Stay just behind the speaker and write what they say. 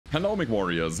Hello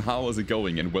Mechwarriors, how is it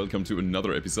going? And welcome to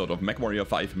another episode of Mechwarrior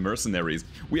 5 Mercenaries.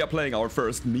 We are playing our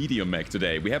first medium mech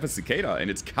today. We have a cicada and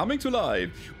it's coming to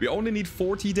life. We only need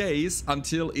 40 days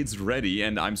until it's ready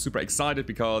and I'm super excited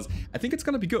because I think it's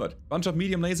gonna be good. Bunch of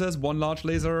medium lasers, one large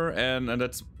laser and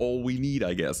that's all we need,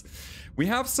 I guess. We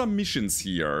have some missions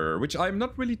here, which I'm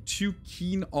not really too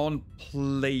keen on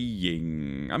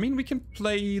playing. I mean, we can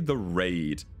play the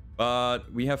raid, but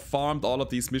we have farmed all of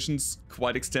these missions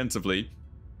quite extensively.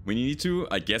 We need to,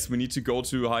 I guess we need to go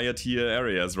to higher tier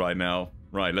areas right now.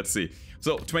 Right, let's see.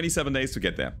 So, 27 days to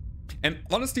get there. And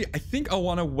honestly, I think I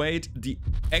want to wait the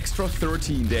extra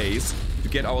 13 days to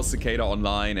get our cicada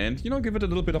online and, you know, give it a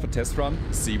little bit of a test run,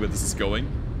 see where this is going.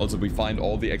 Also, we find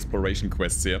all the exploration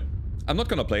quests here. I'm not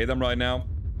gonna play them right now.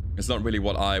 It's not really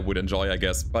what I would enjoy, I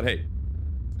guess. But hey,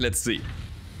 let's see.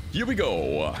 Here we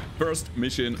go. First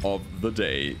mission of the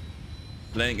day.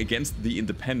 Playing against the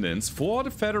independents for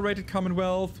the Federated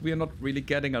Commonwealth. We are not really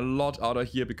getting a lot out of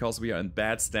here because we are in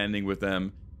bad standing with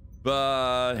them.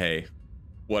 But hey,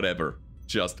 whatever.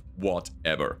 Just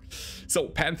whatever. So,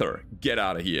 Panther, get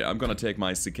out of here. I'm gonna take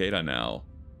my cicada now.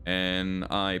 And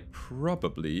I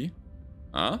probably...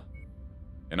 Huh?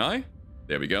 Can I?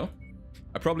 There we go.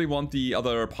 I probably want the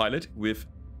other pilot with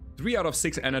 3 out of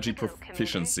 6 energy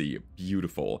proficiency.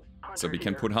 Beautiful. So we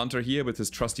can put Hunter here with his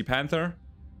trusty Panther.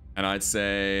 And I'd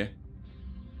say,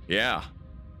 yeah,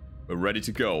 we're ready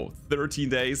to go. 13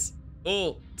 days.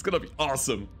 Oh, it's gonna be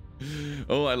awesome.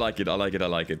 Oh, I like it, I like it, I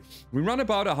like it. We run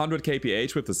about 100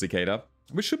 kph with the cicada,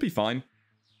 which should be fine.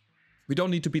 We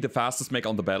don't need to be the fastest mech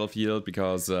on the battlefield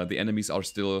because the enemies are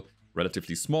still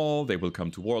relatively small. They will come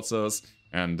towards us.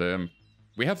 And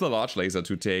we have the large laser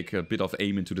to take a bit of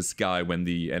aim into the sky when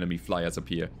the enemy flyers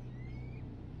appear.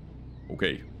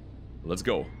 Okay. Let's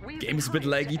go. Game is a bit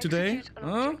laggy today.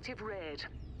 Huh?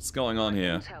 What's going on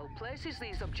here? Places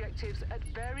these objectives at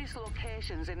various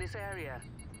locations in this area.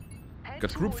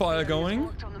 Got group fire going.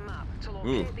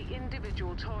 Ooh.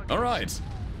 Alright.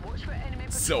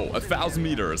 So, 1,000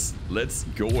 meters. Let's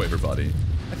go, everybody.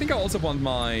 I think I also want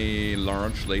my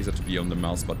large laser to be on the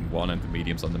mouse button 1 and the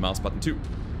mediums on the mouse button 2.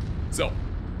 So,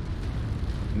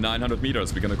 900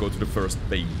 meters. We're gonna go to the first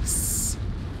base.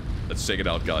 Let's check it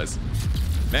out, guys.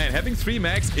 Man, having 3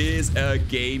 mechs is a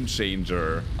game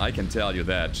changer. I can tell you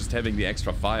that. Just having the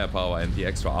extra firepower and the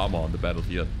extra armor on the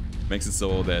battlefield makes it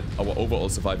so that our overall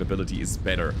survivability is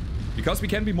better. Because we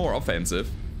can be more offensive,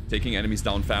 taking enemies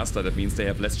down faster, that means they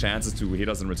have less chances to hit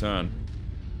us in return.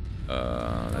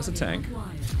 There's a tank.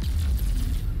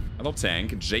 Hello,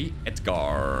 tank. J.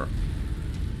 Edgar.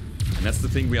 And that's the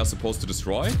thing we are supposed to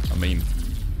destroy? I mean,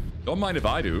 don't mind if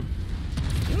I do.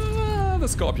 The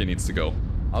Scorpion needs to go.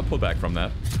 I'll pull back from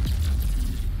that.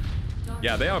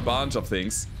 Yeah, there are a bunch of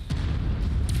things.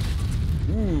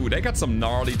 Ooh, they got some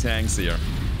gnarly tanks here.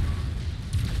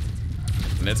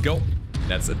 Let's go.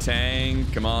 That's a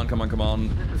tank. Come on, come on, come on.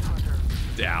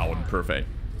 Down. Perfect.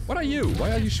 What are you?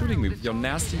 Why are you shooting me with your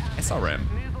nasty SRM?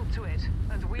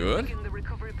 Good.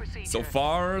 So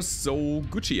far, so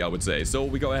Gucci, I would say. So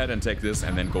we go ahead and take this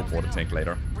and then go for the tank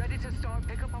later.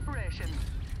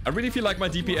 I really feel like my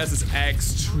DPS is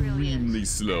extremely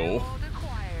slow.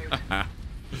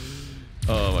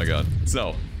 Oh my god.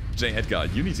 So, J. Edgar,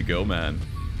 you need to go, man.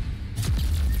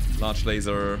 Large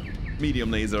laser, medium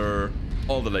laser,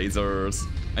 all the lasers.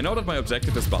 I know that my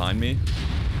objective is behind me.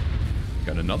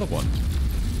 Got another one.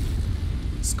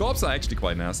 Scorps are actually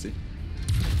quite nasty.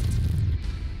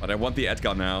 But I want the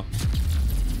Edgar now.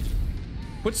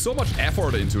 Put so much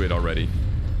effort into it already.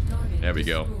 There we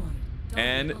go.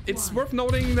 And it's worth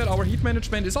noting that our heat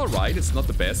management is alright. It's not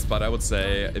the best, but I would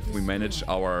say if we manage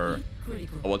our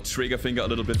trigger finger a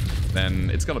little bit, then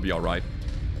it's gonna be alright.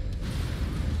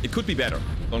 It could be better.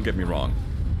 Don't get me wrong.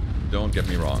 Don't get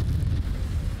me wrong.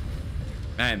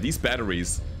 Man, these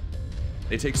batteries,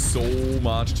 they take so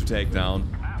much to take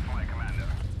down.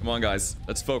 Come on, guys.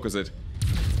 Let's focus it.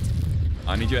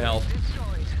 I need your help.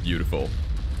 Beautiful.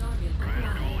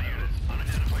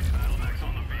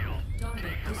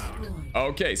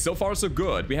 Okay, so far so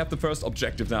good. We have the first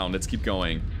objective down. Let's keep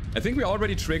going. I think we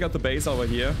already triggered the base over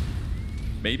here.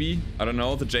 Maybe. I don't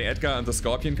know. The J. Edgar and the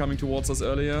Scorpion coming towards us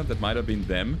earlier. That might have been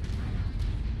them.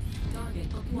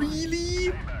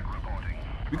 Really?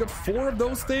 We got 4 of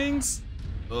those things?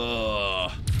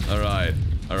 Ugh. Alright.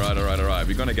 Alright, alright, alright.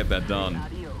 We're gonna get that done.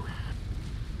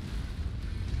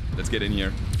 Let's get in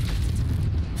here.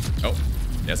 Oh,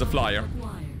 there's a flyer.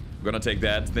 We're gonna take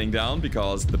that thing down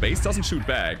because the base doesn't shoot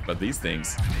back, but these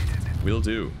things will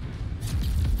do.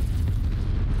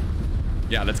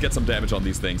 Yeah, let's get some damage on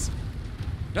these things.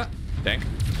 Ah, tank.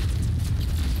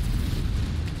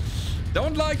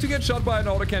 Don't like to get shot by an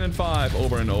autocannon 5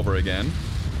 over and over again.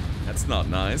 That's not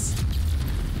nice.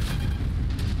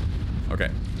 Okay.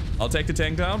 I'll take the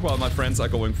tank down while my friends are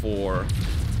going for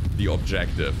the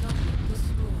objective.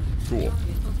 Cool.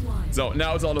 So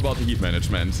now it's all about the heat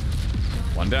management.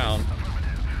 One down.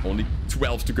 Only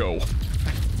 12 to go.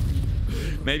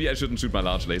 Maybe I shouldn't shoot my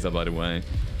large laser, by the way.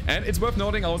 And it's worth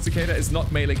noting our cicada is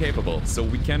not melee capable, so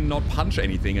we cannot punch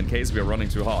anything in case we are running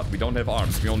too hard. We don't have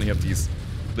arms, we only have these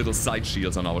little side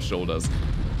shields on our shoulders.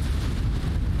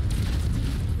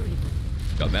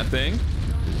 Got that thing.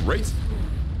 Great.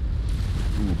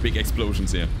 Ooh, big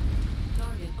explosions here.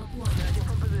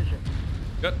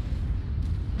 Good.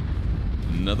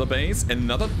 Another base,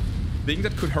 another thing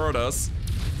that could hurt us.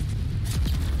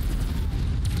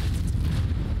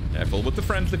 Careful with the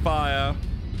friendly fire.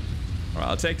 Alright,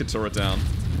 I'll take the turret down.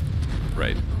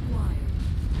 Great.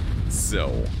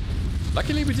 So,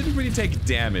 luckily we didn't really take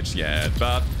damage yet,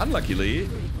 but unluckily,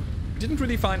 we didn't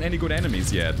really find any good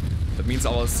enemies yet. That means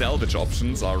our salvage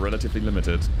options are relatively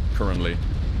limited currently.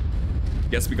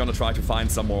 Guess we're gonna try to find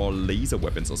some more laser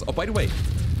weapons also. Oh, by the way,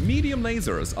 medium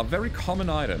lasers are very common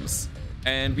items,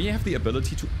 and we have the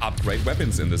ability to upgrade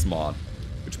weapons in this mod.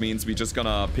 Which means we're just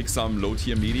gonna pick some low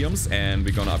tier mediums and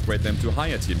we're gonna upgrade them to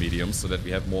higher tier mediums so that we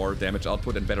have more damage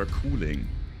output and better cooling.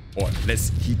 Or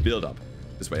less heat buildup.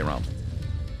 This way around.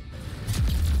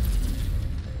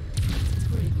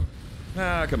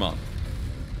 Ah, come on.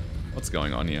 What's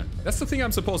going on here? That's the thing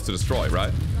I'm supposed to destroy,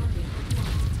 right?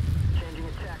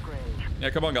 Yeah,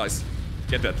 come on, guys.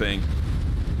 Get that thing.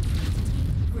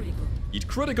 Eat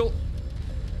critical.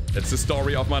 That's the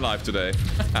story of my life today.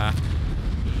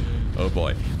 Oh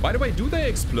boy. By the way, do they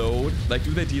explode? Like,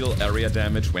 do they deal area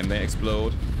damage when they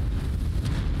explode?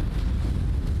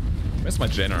 Where's my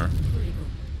Jenner?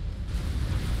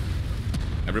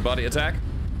 Everybody attack.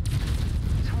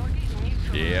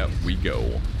 Here we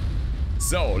go.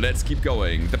 So, let's keep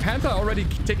going. The Panther already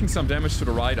taking some damage to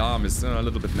the right arm is a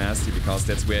little bit nasty because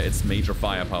that's where its major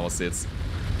firepower sits.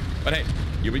 But hey,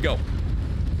 here we go.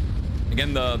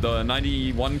 Again, the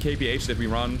 91 kph that we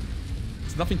run,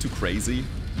 it's nothing too crazy.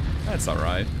 That's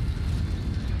alright.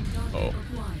 Oh.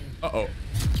 Uh-oh.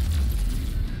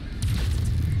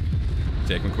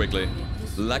 Take them quickly.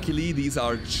 Luckily, these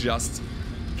are just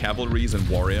cavalries and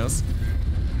warriors.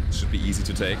 Should be easy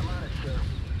to take.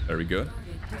 Very good.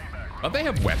 But they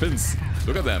have weapons.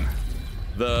 Look at them.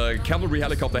 The cavalry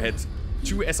helicopter had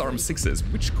 2 SRM6s,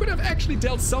 which could have actually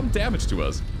dealt some damage to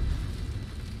us.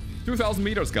 2,000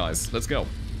 meters, guys. Let's go.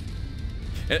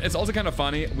 It's also kind of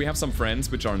funny. We have some friends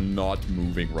which are not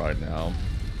moving right now.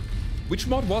 Which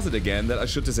mod was it again that I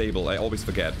should disable? I always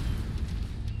forget.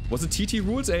 Was it TT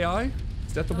Rules AI?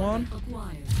 Is that the one?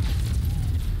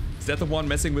 Is that the one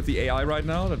messing with the AI right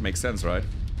now? That makes sense, right?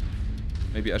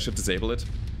 Maybe I should disable it.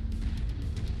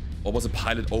 Or was it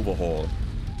Pilot Overhaul?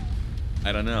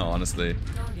 I don't know, honestly.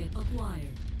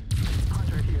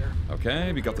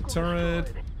 Okay, we got the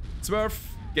turret. It's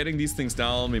worth getting these things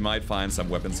down. We might find some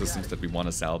weapon systems that we want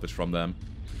to salvage from them.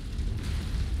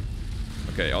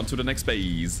 Okay, on to the next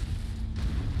base.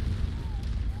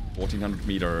 1400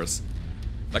 meters.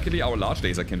 Luckily, our large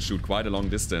laser can shoot quite a long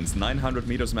distance. 900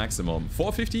 meters maximum.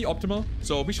 450 optimal.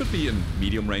 So we should be in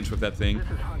medium range with that thing.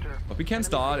 But we can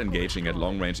start engaging at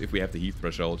long range if we have the heat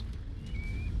threshold.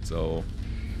 So,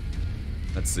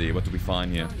 let's see. What do we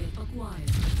find here?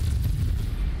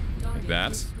 Like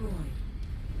that.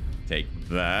 Take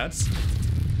that.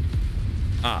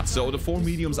 Ah, so the 4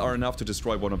 mediums are enough to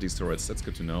destroy one of these turrets. That's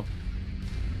good to know.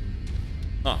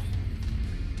 Huh.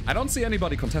 I don't see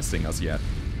anybody contesting us yet.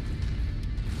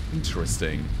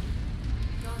 Interesting.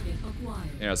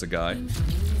 There's a guy.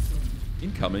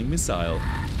 Incoming missile.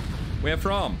 Where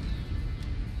from?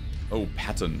 Oh,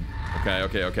 Patton. Okay,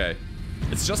 okay, okay.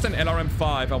 It's just an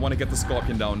LRM-5. I want to get the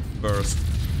Scorpion down first.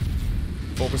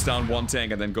 Focus down one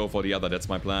tank and then go for the other. That's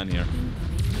my plan here.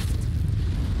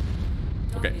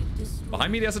 Okay.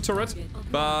 Behind me there's a turret,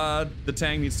 but the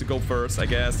tank needs to go first, I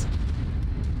guess.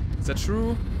 Is that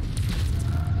true?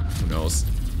 Who knows?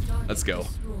 Let's go.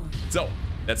 So,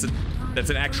 that's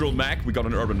an actual mech. We got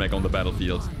an urban mech on the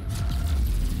battlefield.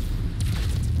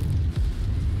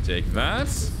 Take that.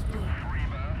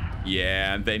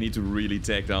 Yeah, and they need to really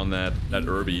take down that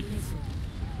Urby.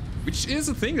 Which is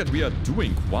a thing that we are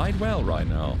doing quite well right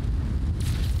now.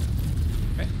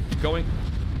 Okay, keep going.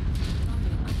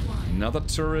 Another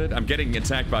turret. I'm getting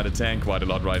attacked by the tank quite a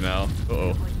lot right now.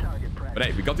 Uh-oh. But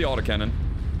hey, we got the autocannon.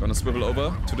 Gonna swivel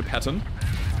over to the Patton.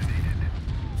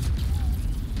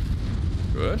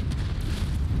 Good.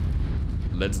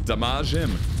 Let's damage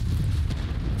him.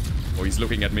 Oh, he's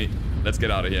looking at me. Let's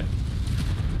get out of here.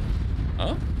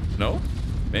 Huh? No?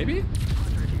 Maybe?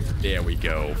 There we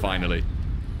go, finally.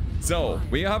 So,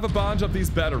 we have a bunch of these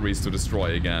batteries to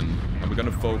destroy again. And we're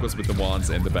gonna focus with the ones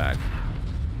in the back.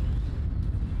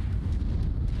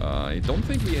 I don't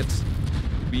think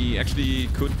we actually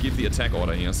could give the attack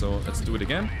order here, so let's do it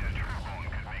again.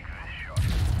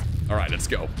 Alright, let's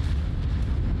go.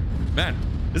 Man,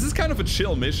 this is kind of a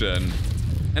chill mission.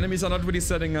 Enemies are not really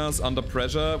setting us under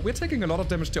pressure. We're taking a lot of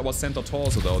damage to our center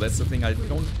torso, though. That's the thing I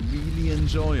don't really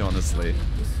enjoy, honestly.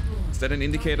 Is that an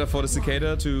indicator for the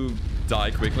cicada to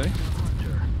die quickly?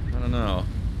 I don't know.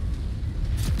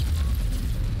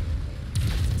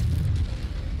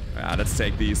 Ah, let's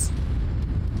take these.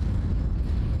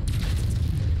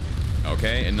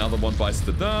 Okay, another one bites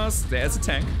the dust. There's a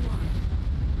tank.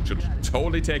 Should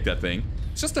totally take that thing.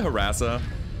 It's just a harasser.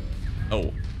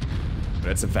 Oh,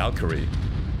 that's a Valkyrie.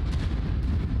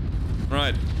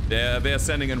 Right, they're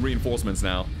sending in reinforcements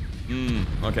now.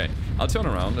 Okay. I'll turn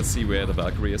around. Let's see where the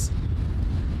Valkyrie is.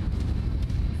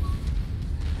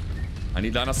 I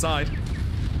need line of sight.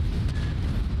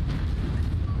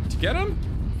 Did you get him?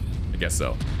 I guess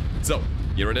so. So,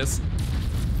 here it is.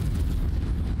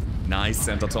 Nice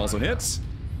center torso hit.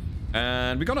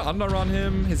 And we're gonna underrun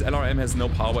him. His LRM has no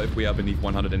power if we are beneath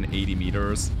 180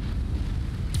 meters.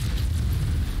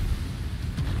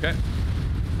 Okay.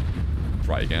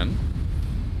 Try again.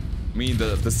 I mean,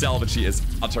 the salvage is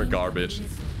utter garbage.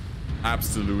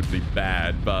 Absolutely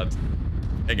bad, but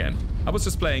again, I was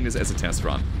just playing this as a test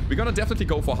run. We're gonna definitely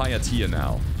go for higher tier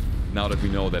now that we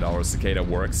know that our cicada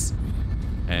works.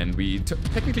 And we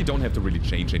technically don't have to really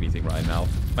change anything right now.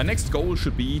 My next goal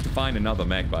should be to find another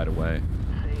mech, by the way.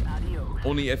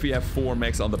 Only if we have 4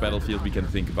 mechs on the battlefield we can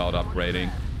think about upgrading.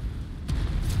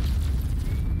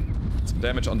 Some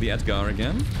damage on the Edgar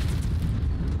again.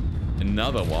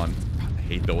 Another one. I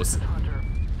hate those.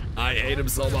 I hate him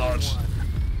so much.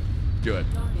 Good.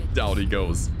 Down he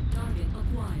goes.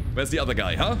 Where's the other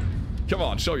guy, huh? Come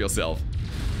on, show yourself.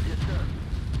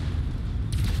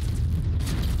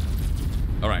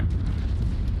 Alright.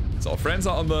 So our friends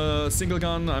are on the single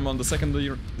gun. I'm on the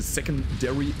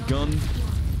secondary gun.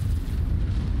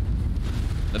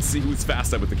 Let's see who's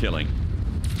faster with the killing.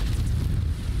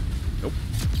 Nope.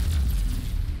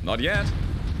 Not yet.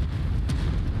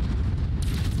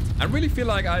 I really feel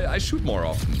like I shoot more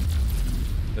often.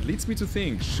 That leads me to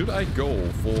think, should I go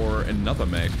for another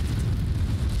mech?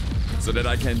 So that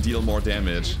I can deal more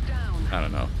damage? I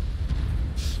don't know.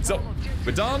 So,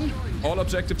 we're done. All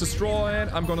objective destroyed.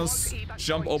 I'm gonna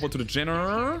jump over to the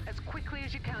generator.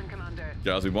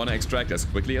 Because we want to extract as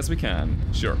quickly as we can.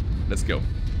 Sure, let's go.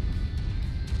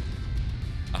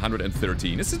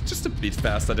 113. This is just a bit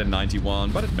faster than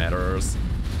 91, but it matters.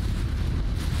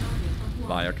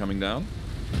 Fire coming down.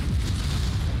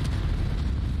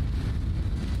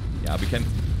 Yeah,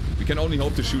 we can only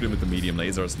hope to shoot him with the medium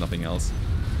lasers, nothing else.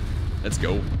 Let's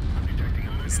go.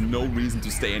 There's no reason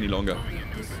to stay any longer.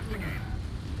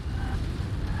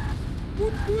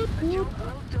 Whoop, whoop, whoop.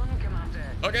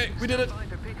 Okay, we did it.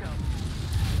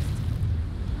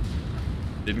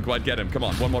 Didn't quite get him. Come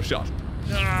on, one more shot.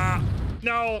 Ah,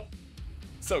 no.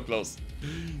 So close.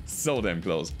 So damn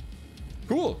close.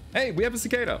 Cool. Hey, we have a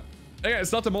cicada. Okay,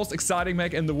 it's not the most exciting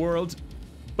mech in the world,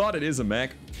 but it is a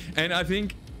mech. And I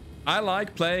think I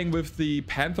like playing with the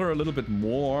Panther a little bit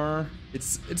more.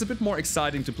 It's a bit more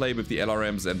exciting to play with the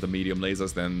LRMs and the medium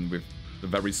lasers than with the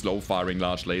very slow firing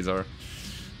large laser.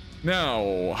 Now,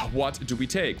 what do we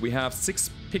take? We have 6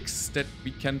 picks that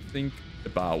we can think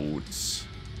about.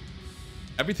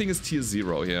 Everything is tier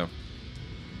 0 here.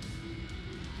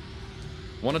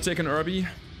 Wanna take an Irby?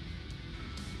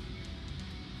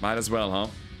 Might as well, huh?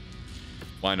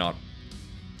 Why not?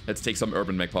 Let's take some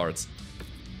urban mech parts.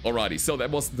 Alrighty, so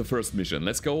that was the first mission.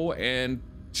 Let's go and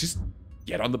just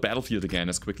get on the battlefield again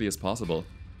as quickly as possible.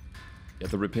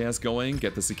 Get the repairs going,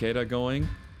 get the cicada going.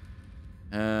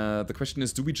 The question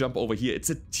is, do we jump over here? It's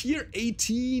a tier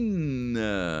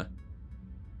 18.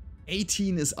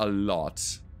 18 is a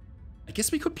lot. I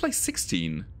guess we could play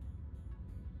 16.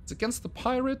 It's against the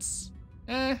pirates.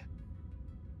 It's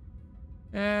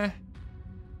an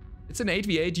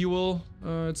 8v8 duel.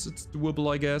 It's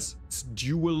doable, I guess. It's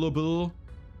duelable.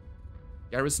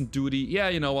 Garrison duty. Yeah,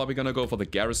 you know what? We're gonna go for the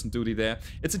garrison duty there.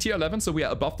 It's a tier 11, so we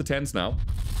are above the 10s now.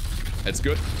 That's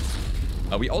good.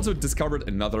 We also discovered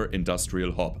another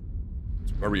industrial hub.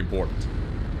 It's very important.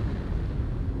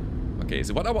 Okay,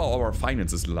 so what are our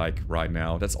finances like right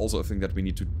now? That's also a thing that we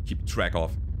need to keep track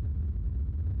of.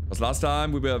 Because last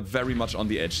time we were very much on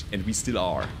the edge, and we still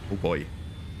are. Oh boy.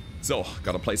 So,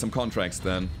 gotta play some contracts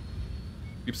then.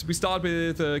 We start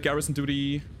with garrison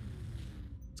duty.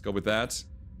 Let's go with that.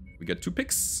 We get 2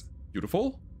 picks.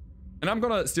 Beautiful. And I'm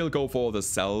gonna still go for the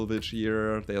salvage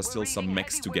here. There are still some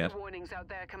mechs to get. Warnings out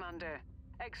there, Commander.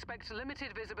 Expect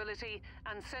limited visibility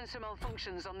and sensor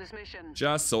malfunctions on this mission.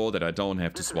 Just so that I don't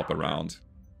have to swap around.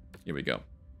 Here we go.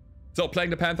 So, playing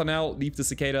the Panther now. Leave the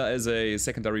Cicada as a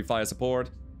secondary fire support.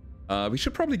 We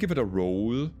should probably give it a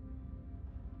role.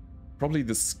 Probably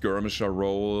the skirmisher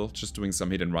role. Just doing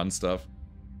some hit and run stuff.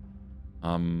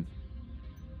 You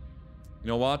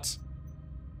know what?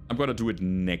 I'm gonna do it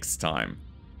next time.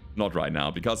 Not right now,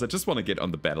 because I just want to get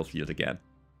on the battlefield again.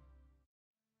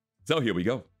 So here we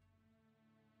go.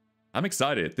 I'm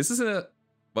excited. This is a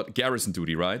garrison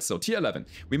duty, right? So tier 11.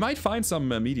 We might find some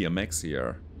medium mechs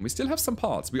here. We still have some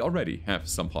parts. We already have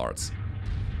some parts.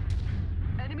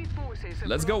 Enemy forces have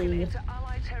Let's go. broken into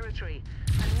Allied territory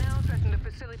and now threaten the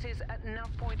facilities at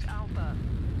Nav Point Alpha.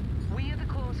 We are the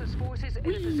closest forces in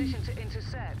a position to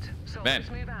intercept. So Man,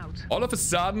 let's move out. all of a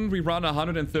sudden we run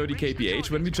 130 kph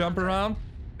when we jump around.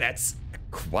 That's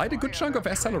quite a good chunk of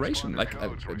acceleration, like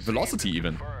velocity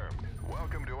even.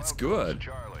 It's good.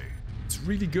 It's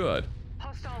really good.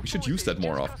 We should use that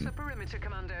more often.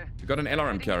 We got an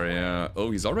LRM carrier. Oh,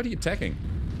 he's already attacking.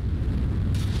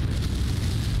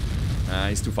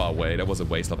 He's too far away. That was a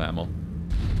waste of ammo.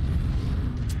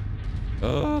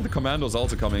 Oh, the commando's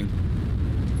also coming.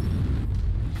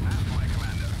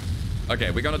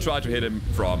 Okay, we're gonna try to hit him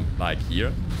from, like,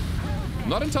 here.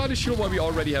 Not entirely sure why we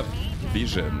already have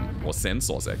vision, or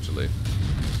sensors, actually.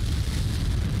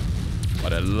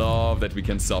 But I love that we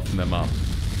can soften them up.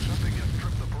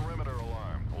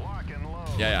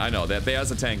 Yeah, I know.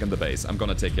 There's a tank in the base. I'm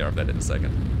gonna take care of that in a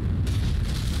second.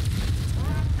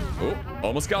 Oh,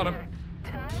 almost got him.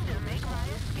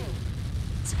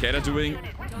 Cicada doing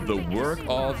the work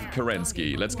of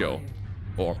Kerensky. Let's go.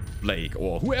 Or Blake,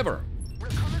 or whoever.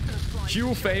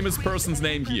 Few famous person's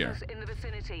name here.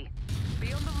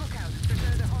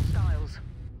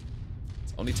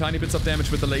 It's only tiny bits of damage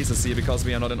with the lasers here because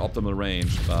we are not in optimal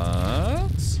range,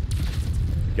 but...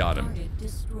 Got him.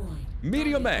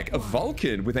 Medium Mech, a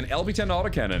Vulcan with an LB-10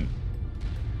 autocannon.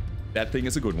 That thing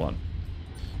is a good one.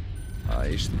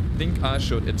 I think I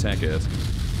should attack it.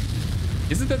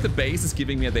 Isn't that the base is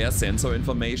giving me their sensor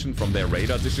information from their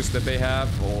radar dishes that they have?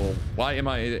 Or why am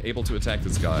I able to attack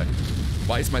this guy?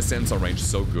 Why is my sensor range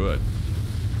so good?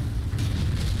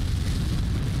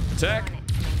 Attack!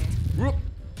 Whoop.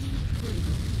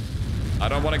 I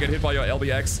don't want to get hit by your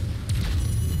LBX.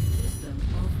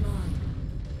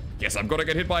 Yes, I'm gonna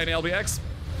get hit by an LBX.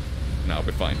 No,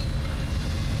 we're fine.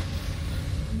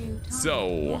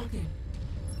 So,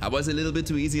 I was a little bit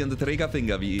too easy on the trigger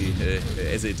finger,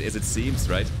 as it seems,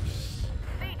 right?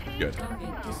 Good.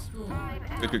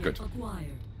 Good.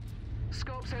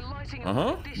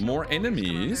 More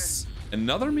enemies.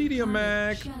 Another medium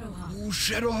mech. Ooh,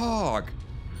 Shadowhawk.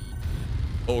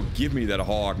 Oh, give me that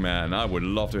hawk, man. I would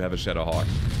love to have a Shadowhawk.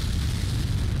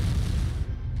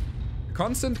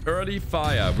 Constant early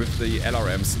fire with the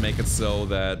LRMs make it so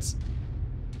that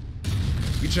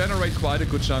we generate quite a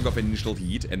good chunk of initial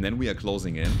heat, and then we are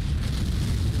closing in.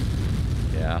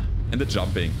 Yeah, and the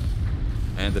jumping.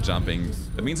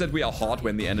 That means that we are hot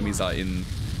when the enemies are in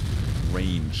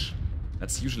range.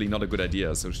 That's usually not a good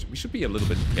idea, so we should be a little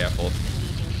bit careful.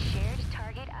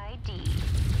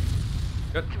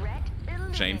 Good.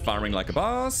 Chain firing like a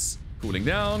boss. Cooling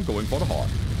down, going for the hawk.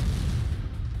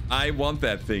 I want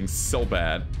that thing so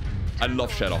bad. I love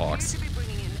Shadowhawks.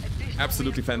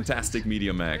 Absolutely fantastic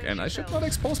medium mech, and I should not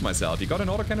expose myself. You got an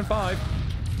autocannon 5.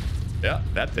 Yeah,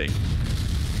 that thing.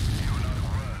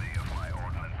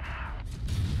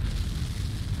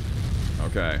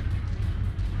 Okay.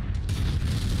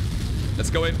 Let's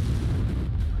go in.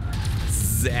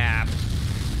 Zap.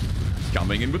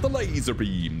 Coming in with the laser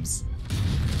beams.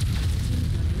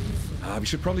 We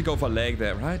should probably go for leg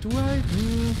there, right? Do I?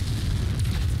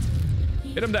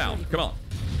 Hit him down. Come on.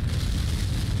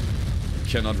 You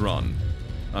cannot run.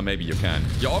 Maybe you can.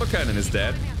 Your autocannon is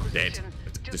dead. Dead.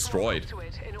 Destroyed.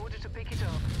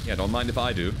 Yeah, don't mind if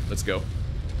I do. Let's go.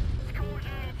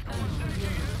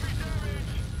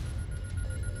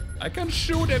 I can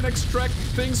shoot and extract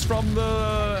things from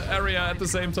the area at the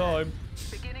same time.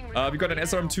 We got an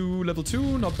SRM2 level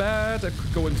 2. Not bad. I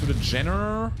could go into the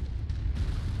Jenner.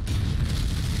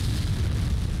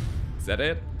 Is that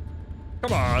it?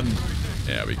 Come on.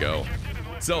 There we go.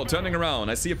 So, turning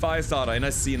around, I see a fire starter and I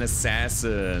see an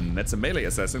assassin. That's a melee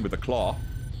assassin with a claw.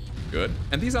 Good.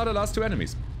 And these are the last two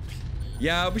enemies.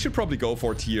 Yeah, we should probably go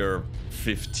for tier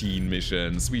 15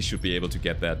 missions. We should be able to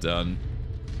get that done.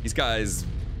 These guys,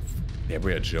 they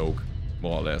were a joke,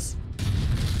 more or less.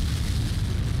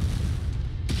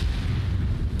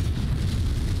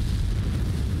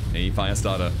 Hey, fire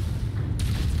starter.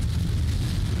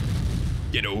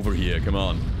 Get over here, come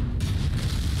on.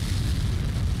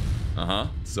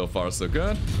 So far so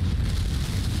good.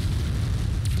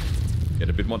 Get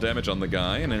a bit more damage on the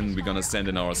guy, and then we're gonna send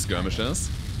in our skirmishers.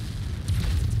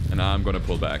 And I'm gonna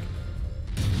pull back.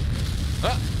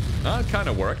 It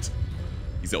kinda worked.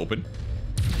 He's open.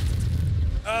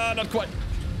 Not quite.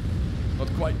 Not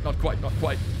quite, not quite, not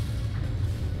quite.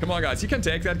 Come on, guys, you can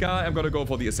take that guy. I'm gonna go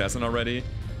for the assassin already.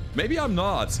 Maybe I'm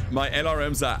not. My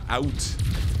LRMs are out.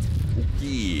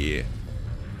 Okay.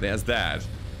 There's that.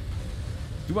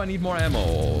 Do I need more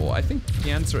ammo? I think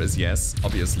the answer is yes.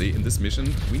 Obviously, in this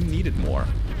mission, we needed more.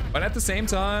 But at the same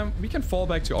time, we can fall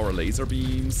back to our laser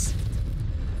beams.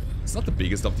 It's not the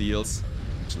biggest of deals.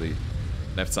 Actually,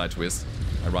 left side twist.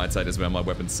 My right side is where my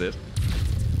weapons sit.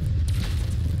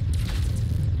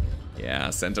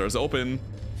 Yeah, center is open.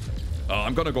 Oh,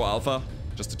 I'm gonna go alpha,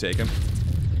 just to take him.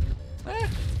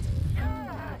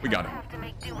 We got him.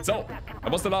 So,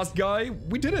 that was the last guy.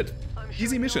 We did it.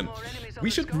 Easy mission.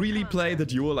 We should really play the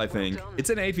duel, I think.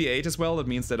 It's an 8v8 as well. That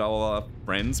means that our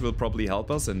friends will probably help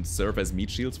us and serve as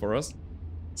meat shields for us.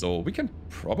 So we can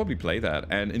probably play that.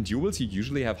 And in duels, you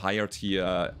usually have higher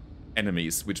tier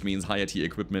enemies, which means higher tier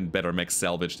equipment, better mech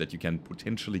salvage that you can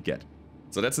potentially get.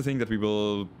 So that's the thing that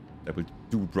we'll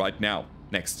do right now.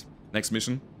 Next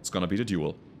mission, it's gonna be the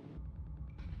duel.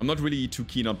 I'm not really too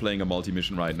keen on playing a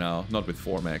multi-mission right now, not with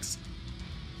 4 mechs.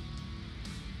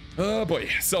 Oh boy,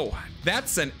 so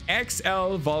that's an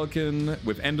XL Vulcan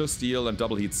with endo steel and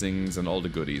double heat sinks and all the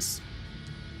goodies.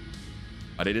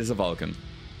 But it is a Vulcan.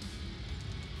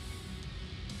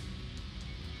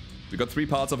 We got 3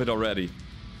 parts of it already.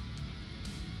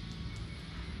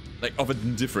 Like, of a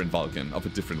different Vulcan, of a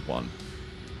different one.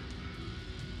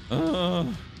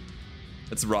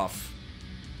 It's rough.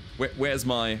 Where's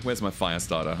my fire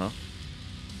starter, huh?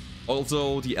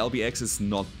 Also, the LBX is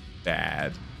not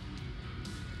bad.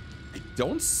 I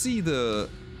don't see the...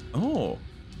 Oh,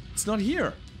 it's not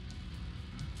here.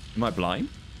 Am I blind?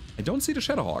 I don't see the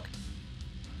Shadowhawk.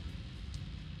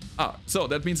 So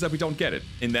that means that we don't get it.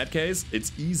 In that case,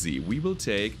 it's easy. We will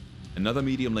take another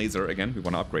medium laser. Again, we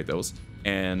want to upgrade those.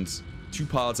 And 2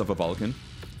 parts of a Vulcan.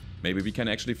 Maybe we can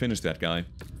actually finish that guy.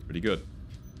 Pretty good.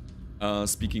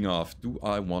 Speaking of, do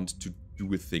I want to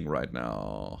do a thing right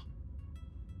now?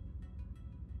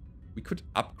 We could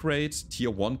upgrade tier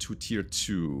 1 to tier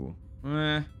 2.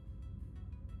 Not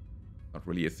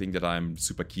really a thing that I'm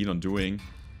super keen on doing.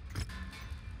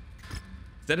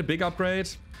 Is that a big upgrade?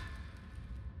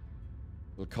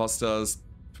 Will cost us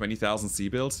 20,000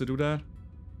 C-bills to do that?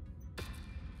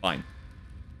 Fine.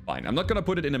 Fine. I'm not gonna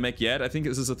put it in a mech yet. I think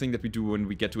this is a thing that we do when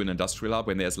we get to an industrial hub,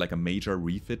 when there's like a major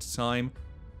refit time.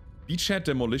 Beachhead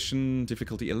demolition,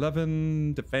 difficulty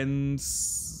 11,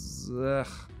 defense.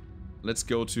 Let's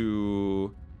go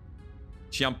to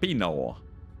Ciampino,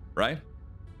 right?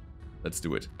 Let's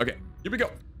do it. Okay, here we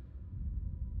go.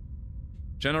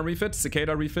 General refit,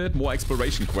 cicada refit, more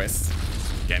exploration quests.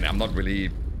 Again, I'm not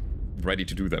really ready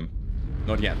to do them.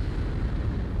 Not yet.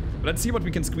 But let's see what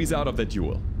we can squeeze out of that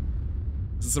duel.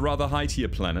 This is a rather high tier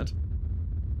planet.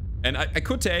 And I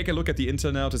could take a look at the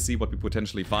intel now to see what we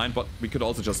potentially find, but we could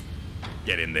also just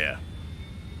get in there.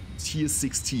 Tier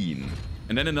 16.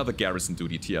 And then another garrison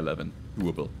duty, tier 11.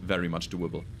 Doable. Very much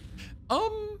doable.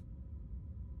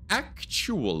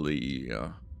 Actually...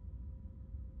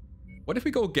 what if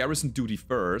we go garrison duty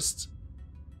first?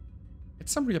 Get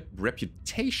some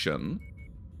reputation.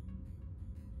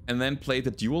 And then play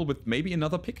the duel with maybe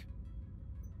another pick?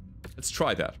 Let's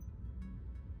try that.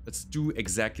 Let's do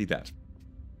exactly that.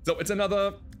 So it's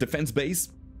another defense base.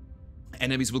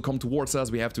 Enemies will come towards us.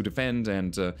 We have to defend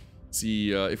and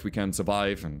see if we can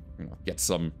survive and get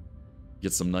some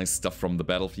nice stuff from the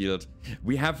battlefield.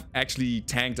 We have actually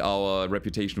tanked our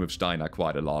reputation with Steiner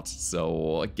quite a lot.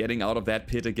 So getting out of that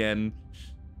pit again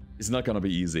is not gonna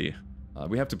be easy.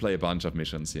 We have to play a bunch of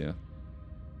missions here.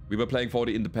 We were playing for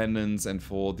the Independence and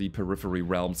for the Periphery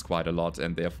Realms quite a lot,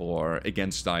 and therefore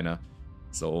against Steiner.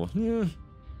 So yeah.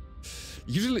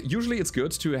 Usually it's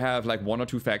good to have like 1 or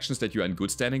 2 factions that you're in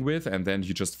good standing with, and then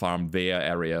you just farm their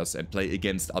areas and play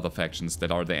against other factions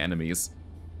that are their enemies.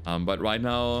 But right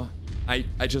now, I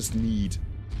just need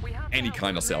any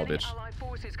kind of salvage. Allied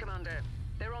forces, Commander.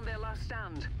 They're on their last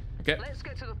stand. Okay. Let's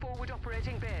get to the forward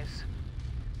operating base.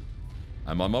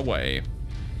 I'm on my way.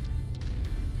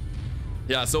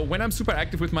 Yeah, so when I'm super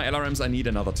active with my LRMs, I need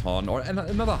another ton, or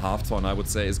another half ton, I would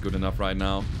say, is good enough right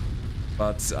now.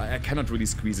 But I cannot really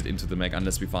squeeze it into the mech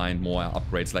unless we find more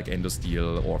upgrades like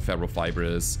endosteel or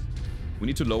ferrofibrous. We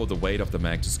need to lower the weight of the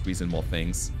mech to squeeze in more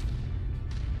things.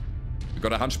 We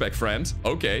got a hunchback friend.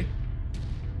 Okay.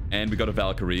 And we got a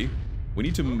Valkyrie. We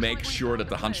need to make sure that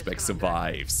the hunchback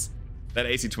survives. That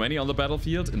AC-20 on the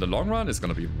battlefield in the long run is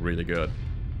gonna be really good.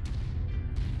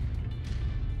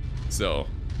 So,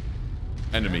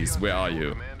 enemies, where are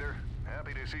you? Commander,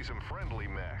 happy to see some friendly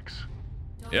mechs.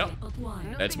 Yeah,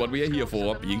 that's what we are here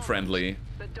for, being friendly.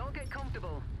 But don't get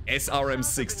comfortable.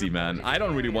 SRM-60, man. I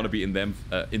don't really want to be in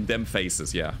them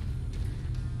faces, yeah.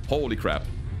 Holy crap.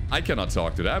 I cannot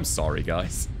talk to them. I'm sorry,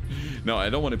 guys. No, I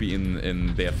don't want to be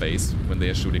in their face when they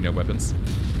are shooting their weapons.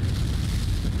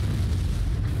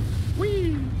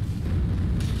 Whee!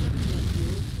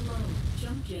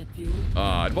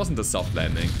 Ah, it wasn't a soft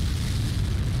landing.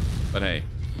 But hey,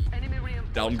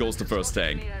 down goes the first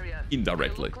tank.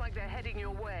 Indirectly.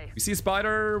 We see a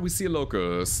spider, we see a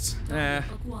locust.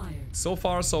 So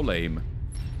far so lame.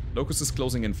 Locust is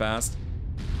closing in fast.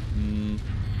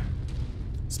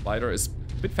 Spider is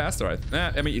a bit faster.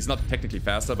 I mean, he's not technically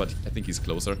faster, but I think he's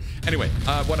closer. Anyway,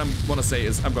 what I'm gonna say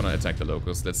is I'm gonna attack the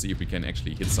locust. Let's see if we can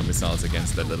actually hit some missiles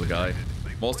against that little guy.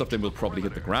 Most of them will probably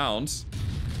hit the ground,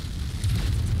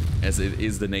 as it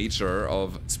is the nature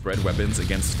of spread weapons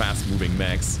against fast-moving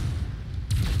mechs.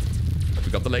 But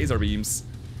we got the laser beams.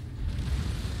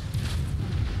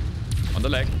 On the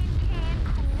leg.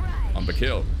 On the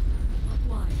kill.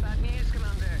 Bad news,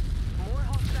 Commander. More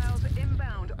hostiles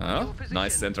inbound on your position.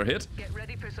 Nice center hit. Get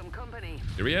ready for some company.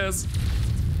 Here he is.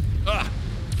 Ah!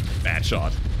 Bad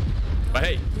shot. But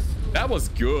hey, that was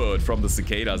good from the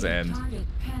Cicada's end.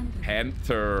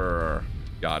 Panther.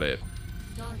 Got it.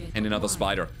 And another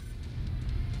spider.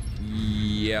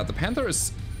 Yeah, the Panther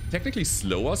is technically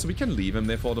slower, so we can leave him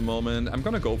there for the moment. I'm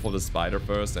gonna go for the spider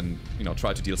first and, you know,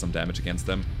 try to deal some damage against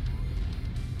them.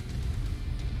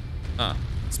 Ah,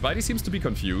 Spidey seems to be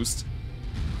confused.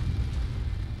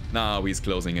 Now he's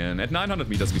closing in. At 900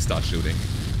 meters we start shooting,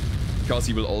 because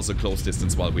he will also close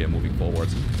distance while we are moving forward,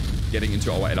 getting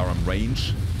into our LRM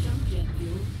range.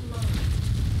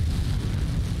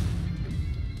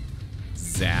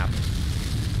 Zap.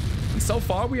 And so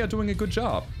far we are doing a good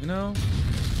job, you know?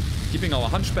 Keeping our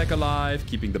hunchback alive,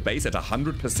 keeping the base at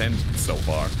 100% so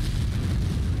far.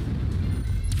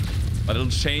 But it'll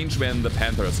change when the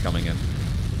Panther is coming in.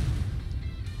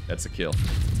 That's a kill.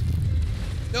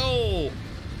 No!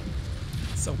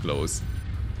 So close.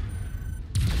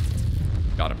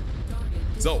 Got him.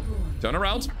 So, turn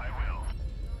around.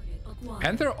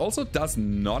 Panther also does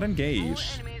not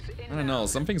engage. I don't know,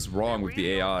 something's wrong with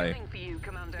the AI.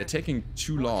 They're taking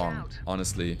too long,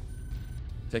 honestly.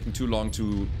 Taking too long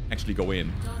to actually go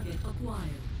in.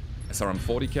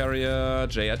 SRM-40 carrier,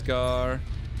 J. Edgar.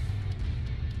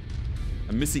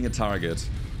 I'm missing a target.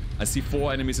 I see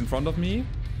 4 enemies in front of me.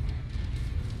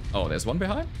 Oh, there's one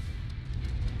behind?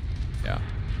 Yeah.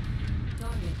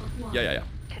 Yeah.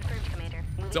 Confirmed, Commander.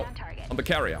 Moving So, on target. on the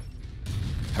carrier.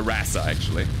 Harasser,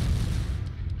 actually.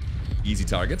 Easy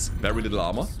targets, very little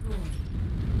armor.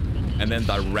 And then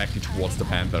directly towards the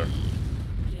Panther.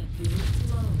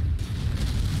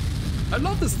 I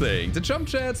love this thing. The jump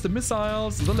jets, the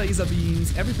missiles, the laser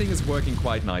beams, everything is working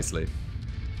quite nicely.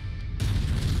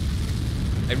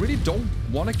 I really don't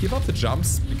want to give up the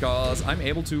jumps, because I'm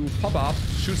able to pop up,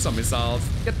 shoot some missiles,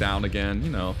 get down again, you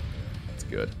know. It's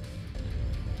good.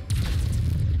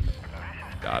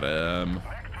 Got him.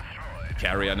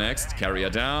 Carrier next. Carrier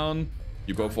down.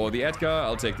 You go for the Edgar,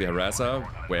 I'll take the Harasser,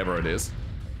 wherever it is.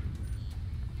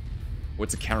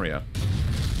 What's a carrier?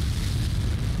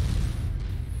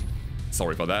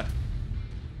 Sorry for that.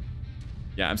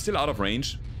 Yeah, I'm still out of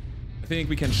range. I think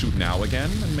we can shoot now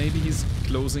again, and maybe he's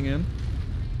closing in.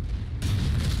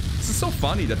 This is so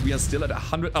funny that we are still at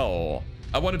 100... Oh,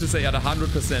 I wanted to say at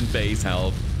 100% base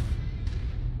health.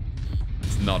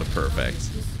 It's not a perfect.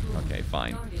 Okay,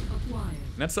 fine.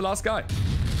 And that's the last guy.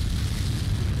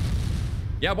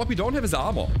 Yeah, what we don't have is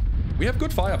armor. We have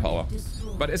good firepower.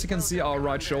 But as you can see, our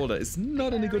right shoulder is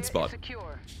not in a good spot.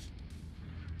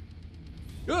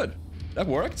 Good. That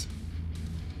worked.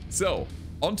 So,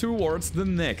 on towards the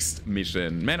next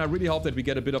mission. Man, I really hope that we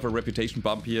get a bit of a reputation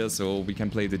bump here, so we can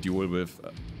play the duel with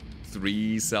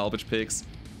 3 salvage picks.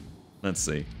 Let's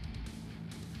see.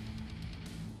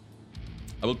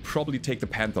 I will probably take the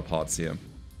Panther parts here.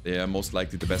 They are most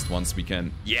likely the best ones we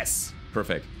can... Yes!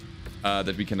 Perfect.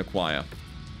 That we can acquire.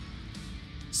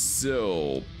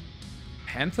 So...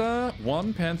 Panther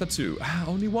 1, Panther 2.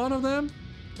 Only one of them?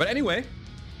 But anyway,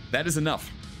 that is enough.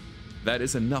 That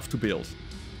is enough to build.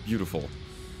 Beautiful.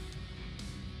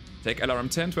 Take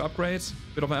LRM-10 to upgrade.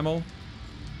 Bit of ammo.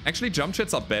 Actually, jump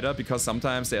jets are better because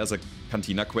sometimes there's a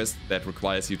cantina quest that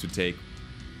requires you to take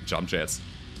jump jets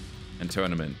and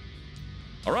turn them in.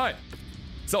 Alright.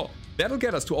 So, that'll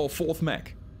get us to our 4th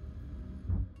mech.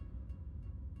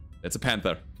 That's a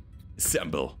Panther.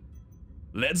 Assemble.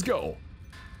 Let's go.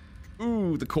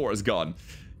 Ooh, the core is gone.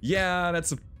 Yeah,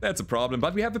 that's a problem.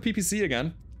 But we have the PPC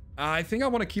again. I think I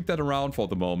want to keep that around for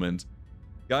the moment.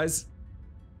 Guys,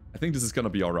 I think this is gonna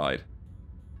be alright.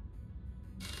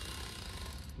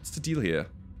 What's the deal here?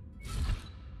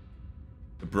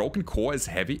 The broken core is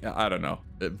heavy? I don't know.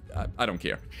 I don't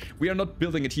care. We are not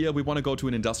building it here. We want to go to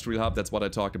an industrial hub. That's what I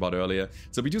talked about earlier.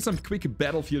 So we do some quick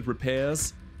battlefield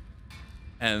repairs.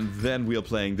 And then we are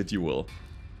playing the duel.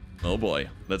 Oh boy.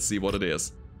 Let's see what it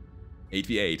is.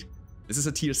 8v8. This is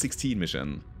a tier 16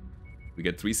 mission. We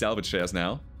get 3 salvage shares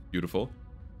now. Beautiful.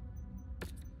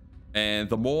 And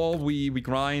the more we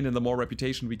grind and the more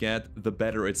reputation we get, the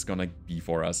better it's gonna be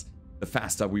for us. The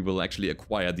faster we will actually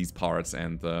acquire these parts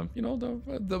and, you know,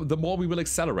 the more we will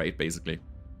accelerate, basically.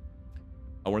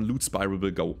 Our loot spiral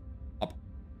will go up.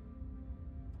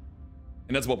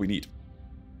 And that's what we need.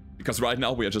 Because right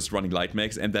now we are just running light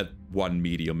mechs and that one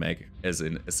medium mech, as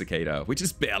in a cicada, which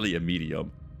is barely a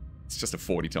medium. It's just a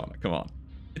 40 tonner, come on.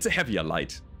 It's a heavier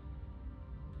light.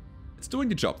 It's doing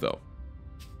the job though.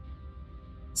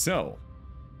 So,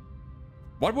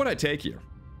 what would I take here?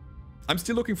 I'm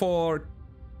still looking for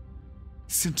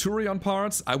Centurion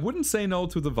parts. I wouldn't say no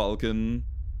to the Vulcan.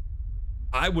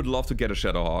 I would love to get a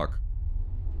Shadowhawk.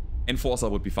 Enforcer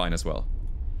would be fine as well.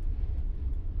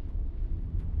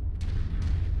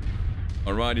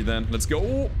 Alrighty then, let's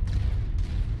go.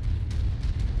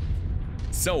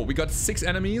 So, we got 6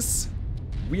 enemies.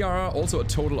 We are also a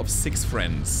total of 6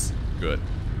 friends. Good.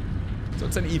 So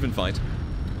it's an even fight.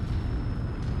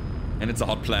 And it's a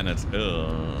hot planet.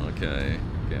 Ugh, okay.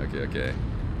 Okay.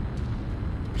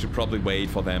 We should probably wait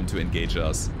for them to engage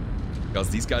us. Because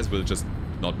these guys will just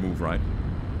not move, right?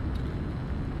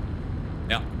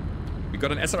 Yeah. We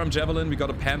got an SRM Javelin, we got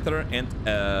a Panther, and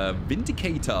a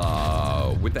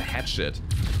Vindicator with the hatchet.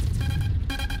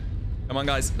 Come on,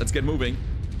 guys. Let's get moving.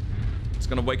 It's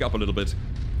gonna wake up a little bit.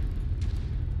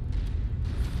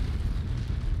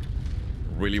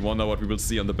 Really wonder what we will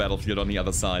see on the battlefield on the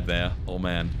other side there. Oh,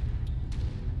 man.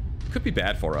 Could be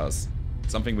bad for us.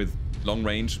 Something with long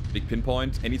range, big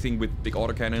pinpoint, anything with big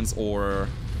autocannons or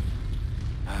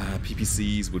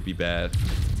PPCs would be bad.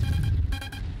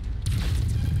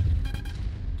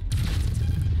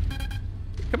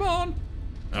 Come on!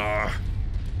 Yeah,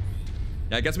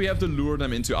 I guess we have to lure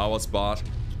them into our spot.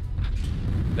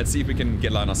 Let's see if we can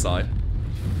get line of sight.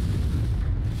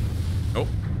 Oh.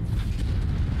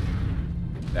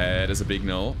 That is a big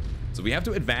no. So we have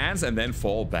to advance and then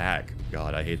fall back.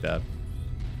 God, I hate that.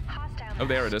 Oh,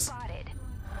 there it is.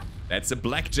 That's a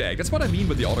blackjack. That's what I mean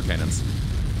with the autocannons.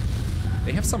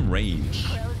 They have some range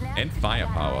and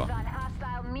firepower.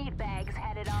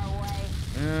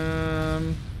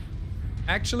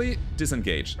 Actually,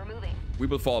 disengage. We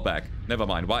will fall back. Never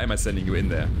mind. Why am I sending you in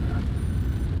there?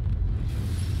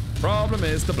 Problem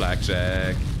is the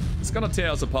blackjack. It's gonna tear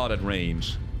us apart at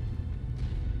range.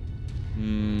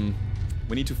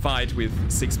 We need to fight with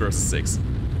 6 versus 6.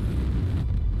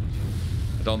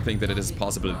 I don't think that it is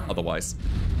possible otherwise.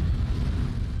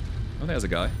 Oh, there's a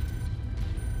guy.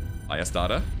 Fire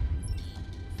starter.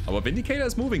 Our Vindicator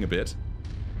is moving a bit.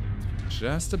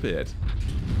 Just a bit.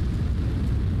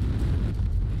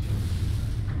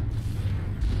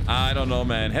 I don't know,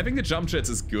 man. Having the jump jets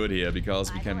is good here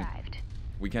because we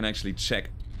can actually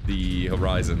check the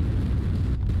horizon.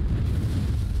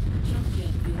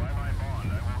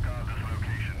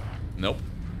 Nope.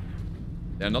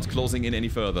 They're not closing in any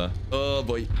further. Oh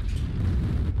boy.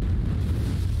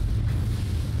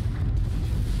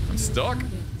 I'm stuck.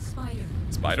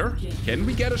 Spider? Can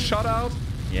we get a shot out?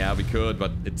 Yeah, we could,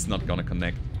 but it's not gonna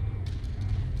connect.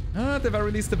 At the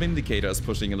very least, the Vindicator is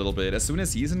pushing a little bit. As soon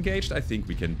as he's engaged, I think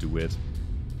we can do it.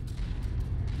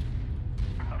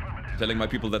 Telling my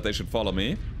people that they should follow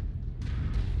me.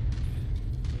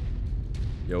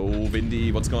 Yo,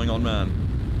 Vindy, what's going on, man?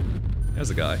 There's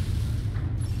a guy.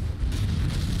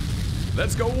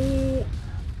 Let's go!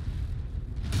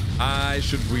 I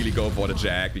should really go for the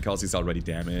Jack because he's already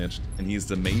damaged. And he's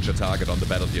the major target on the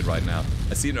battlefield right now.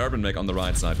 I see an urban mech on the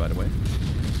right side, by the way.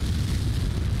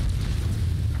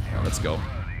 Let's go.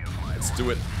 Let's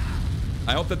do it.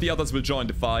 I hope that the others will join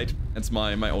the fight. That's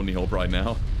my only hope right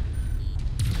now.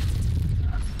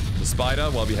 The spider,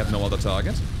 while we have no other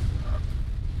target.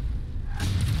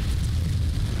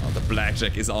 Oh, the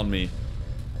blackjack is on me.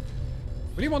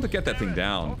 Really want to get that thing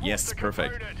down. Yes,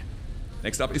 perfect.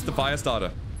 Next up is the fire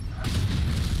starter.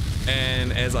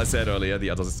 And as I said earlier, the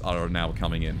others are now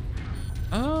coming in.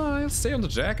 I'll stay on the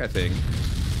Jack, I think.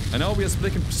 I know we are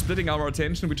splitting our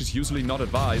attention, which is usually not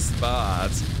advised, but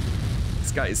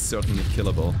this guy is certainly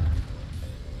killable.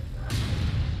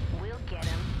 We'll get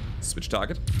him. Switch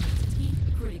target.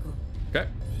 Okay.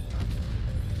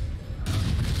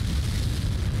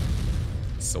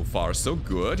 So far, so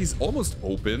good. He's almost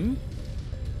open.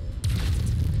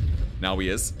 Now he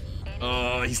is.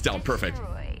 Oh, he's down. Perfect.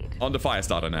 On the fire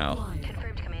starter now.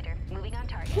 Confirmed, Commander. Moving on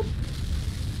target. Whoop.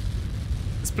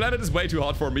 This planet is way too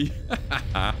hot for me.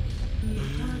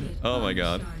 Oh my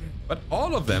god. But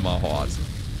all of them are hot.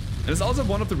 And it's also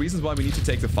one of the reasons why we need to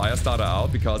take the fire starter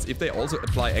out, because if they also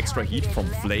apply extra heat from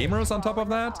flamers on top of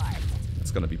that,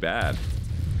 it's gonna be bad.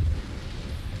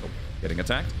 Oh, getting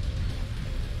attacked.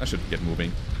 I should get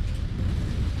moving.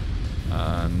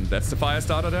 And that's the fire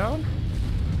starter down.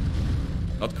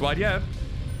 Not quite yet.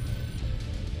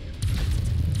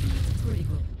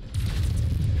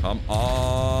 Come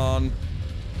on.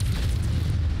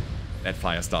 That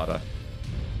fire starter.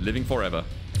 Living forever.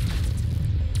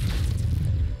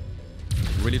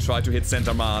 Really try to hit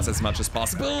center mass as much as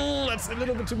possible. That's a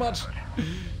little bit too much.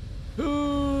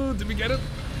 Ooh, did we get it?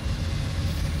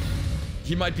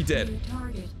 He might be dead.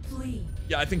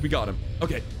 Yeah, I think we got him.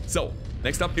 Okay, so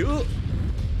next up. Ew.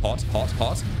 Hot, hot,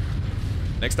 hot.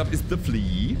 Next up is the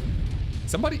flea.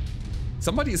 Somebody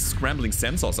is scrambling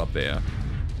sensors up there.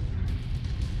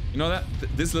 You know that?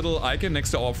 This little icon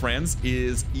next to our friends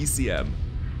is ECM.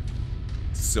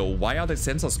 So why are the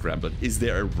sensors scrambled? Is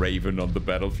there a Raven on the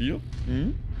battlefield?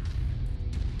 Hmm?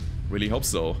 Really hope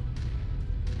so.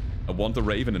 I want the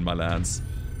Raven in my lands.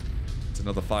 It's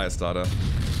another fire starter.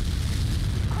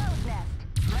 Crow's nest.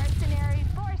 Mercenary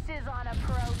forces on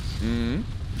approach. Hmm.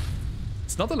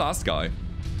 It's not the last guy.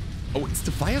 Oh, it's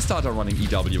the fire starter running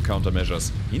EW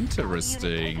countermeasures.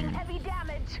 Interesting.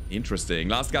 Interesting.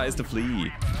 Last guy is the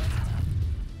flea.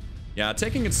 Yeah,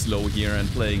 taking it slow here and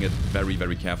playing it very,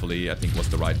 very carefully, I think was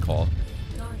the right call.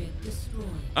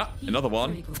 Ah, another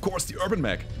one. Of course, the urban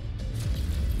mech.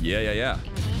 Yeah, yeah, yeah.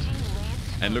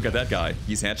 And look at that guy.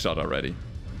 He's headshot already.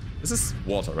 This is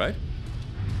water, right?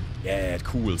 Yeah, it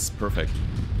cools. Perfect.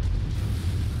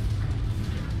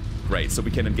 Great, so we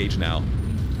can engage now.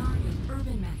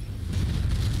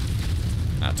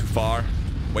 Ah, too far.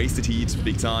 Wasted heat,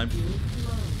 big time.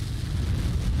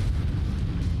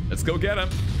 Let's go get him.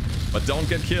 But don't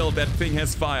get killed, that thing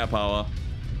has firepower.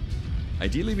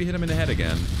 Ideally, we hit him in the head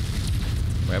again.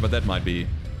 Wherever that might be.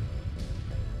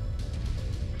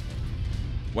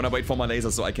 Wanna wait for my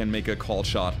laser so I can make a call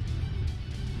shot.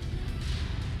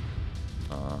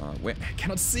 Wait, I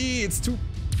cannot see, it's too...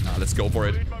 Ah, let's go for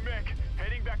it.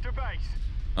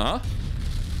 Uh-huh.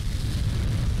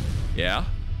 Yeah.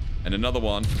 And another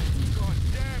one.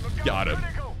 Got him.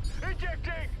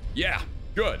 Yeah,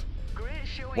 good.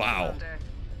 Wow.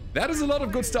 That is a lot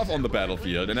of good stuff on the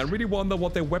battlefield, and I really wonder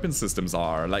what their weapon systems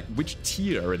are, like which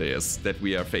tier it is that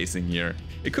we are facing here.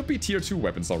 It could be tier 2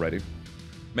 weapons already.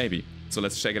 Maybe. So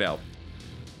let's check it out.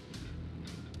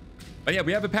 But yeah,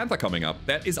 we have a Panther coming up.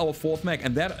 That is our 4th mech,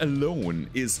 and that alone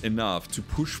is enough to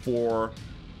push for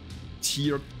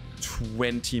tier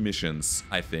 20 missions,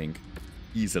 I think.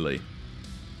 Easily.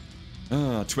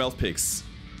 12 picks.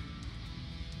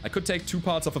 I could take 2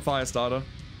 parts of a fire starter.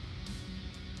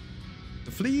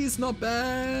 The flea is not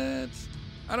bad.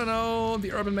 I don't know.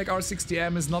 The urban mech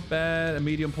R60M is not bad. A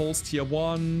medium pulse tier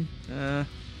 1.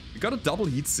 We got a double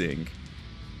heat sink.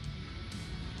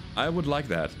 I would like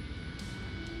that.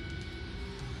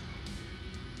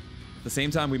 At the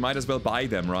same time, we might as well buy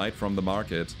them, right? From the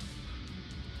market.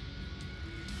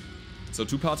 So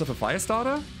 2 parts of a fire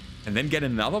starter? And then get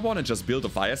another one and just build a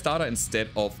fire starter instead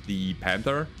of the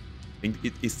Panther? I think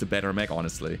it is the better mech,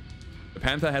 honestly. The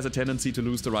Panther has a tendency to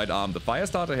lose the right arm. The fire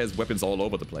starter has weapons all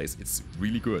over the place. It's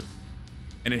really good.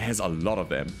 And it has a lot of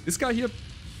them. This guy here,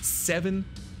 7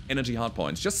 energy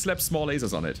hardpoints. Just slap small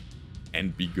lasers on it.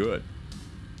 And be good.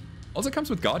 Also comes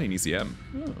with Guardian ECM.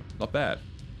 Oh, not bad.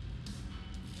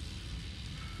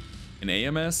 An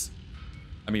AMS?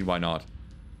 I mean, why not?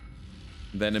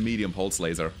 Then a medium pulse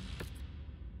laser.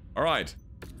 Alright.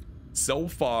 So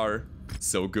far,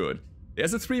 so good.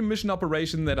 There's a 3 mission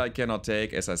operation that I cannot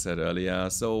take, as I said earlier.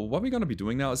 So what we're gonna be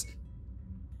doing now is...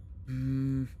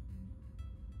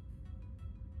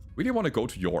 really want to go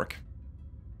to York.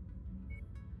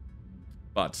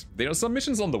 But there are some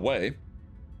missions on the way.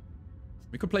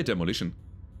 We could play Demolition.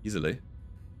 Easily.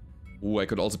 Ooh, I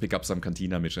could also pick up some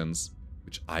Cantina missions.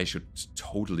 Which I should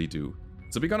totally do.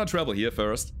 So we're gonna travel here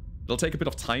first. It'll take a bit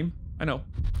of time, I know.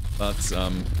 But it's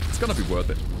gonna be worth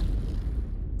it.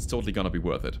 It's totally gonna be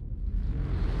worth it.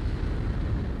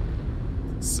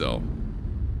 So,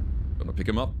 gonna pick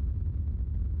him up.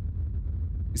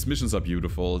 These missions are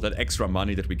beautiful. That extra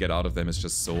money that we get out of them is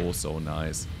just so, so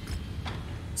nice.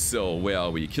 So, where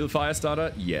are we? Kill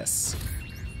Firestarter? Yes.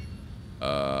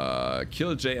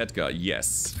 Kill J. Edgar?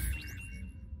 Yes.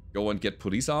 Go and get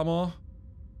police armor?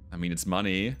 I mean, it's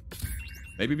money.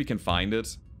 Maybe we can find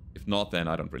it. If not, then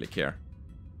I don't really care.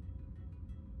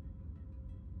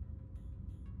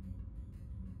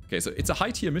 Okay, so it's a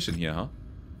high tier mission here, huh?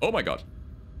 Oh my god.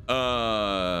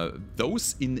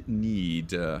 Those in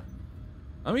need. I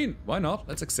mean, why not?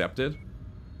 Let's accept it.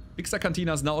 Fixer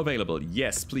Cantina is now available.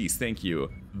 Yes, please, thank you.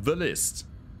 The list.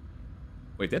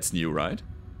 Wait, that's new, right?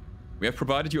 We have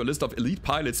provided you a list of elite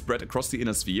pilots spread across the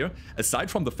inner sphere. Aside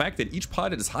from the fact that each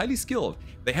pilot is highly skilled,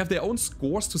 they have their own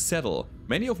scores to settle,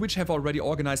 many of which have already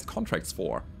organized contracts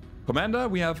for. Commander,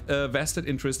 we have a vested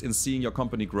interest in seeing your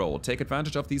company grow. Take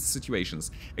advantage of these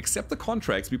situations. Accept the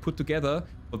contracts we put together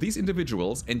for these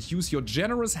individuals and use your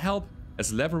generous help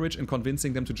as leverage in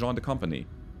convincing them to join the company.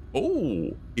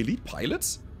 Oh, elite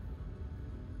pilots?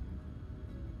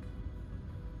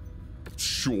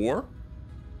 Sure.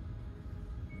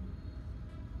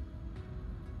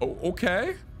 Oh,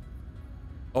 okay.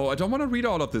 Oh, I don't want to read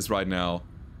all of this right now.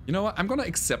 You know what? I'm gonna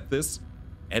accept this.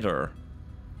 Adder.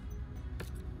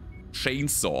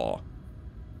 Chainsaw.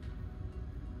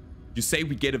 You say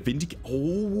we get a vindic...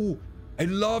 Oh, I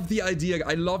love the idea.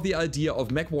 I love the idea of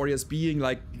Mechwarriors being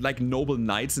like noble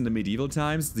knights in the medieval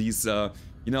times. These, you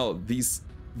know, these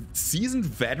seasoned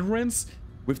veterans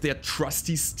with their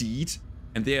trusty steed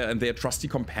and their trusty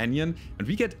companion. And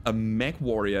we get a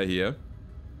Mechwarrior here.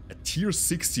 A tier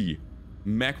 60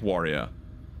 Mechwarrior.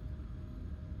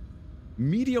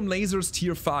 Medium lasers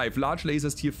tier 5, large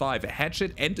lasers tier 5, a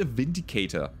hatchet and a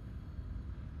vindicator.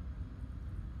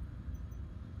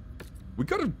 We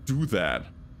gotta do that.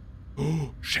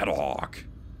 Oh, Shadowhawk.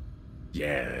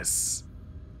 Yes.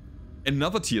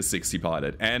 Another tier 60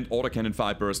 pilot and autocannon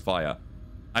 5 burst fire.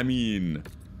 I mean...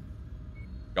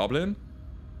 Goblin?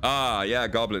 Ah, yeah,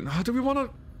 Goblin. Oh, do we want to...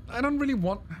 I don't really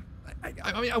want...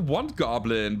 I mean, I want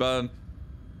Goblin, but...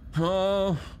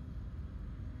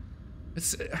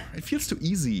 it feels too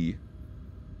easy.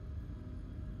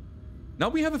 Now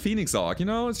we have a Phoenix Hawk, you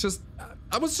know? It's just...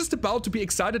 I was just about to be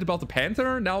excited about the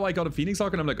Panther. Now I got a Phoenix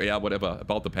Hawk and I'm like, oh, yeah, whatever.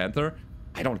 About the Panther.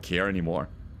 I don't care anymore.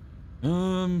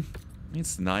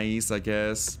 It's nice, I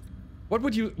guess. What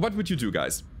would you do,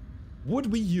 guys?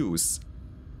 Would we use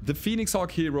the Phoenix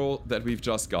Hawk hero that we've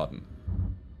just gotten?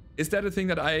 Is that a thing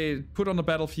that I put on the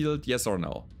battlefield, yes or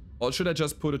no? Or should I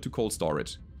just put it to cold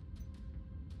storage?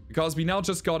 Because we now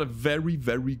just got a very,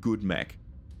 very good mech.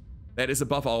 That is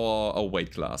above our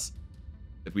weight class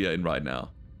that we are in right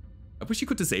now. I wish you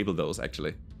could disable those,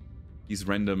 actually. These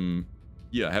random...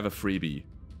 Yeah, have a freebie.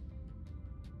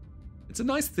 It's a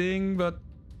nice thing, but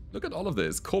look at all of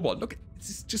this. Cobalt, look,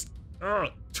 it's just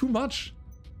too much.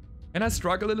 And I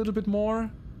struggle a little bit more.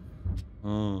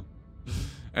 Oh.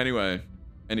 Anyway.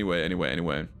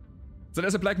 So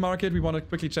there's a black market. We want to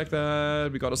quickly check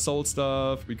that. We got assault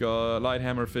stuff. We got light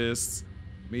hammer fists.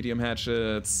 Medium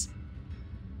hatchets.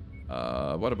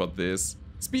 What about this?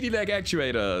 Speedy leg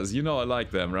actuators. You know I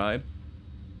like them, right?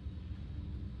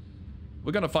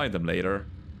 We're gonna find them later.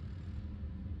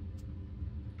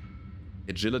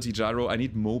 Agility gyro. I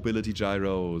need mobility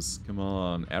gyros. Come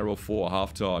on. Arrow 4,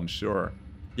 half ton. Sure.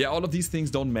 Yeah, all of these things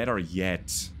don't matter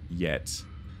yet.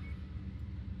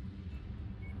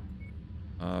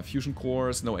 Fusion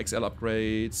cores, no XL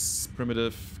upgrades,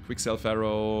 primitive, quick self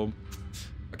arrow.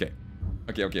 Okay.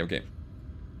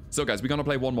 So guys, we're gonna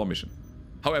play one more mission.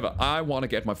 However, I want to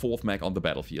get my 4th mech on the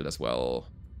battlefield as well.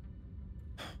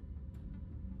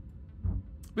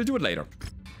 We'll do it later.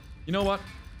 You know what?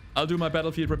 I'll do my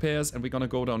battlefield repairs and we're gonna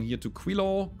go down here to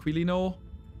Quilino.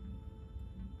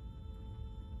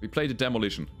 We play the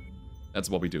demolition. That's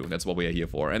what we do. That's what we are here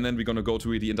for. And then we're gonna go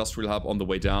to the industrial hub on the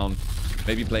way down.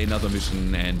 Maybe play another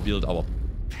mission and build our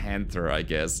Panther, I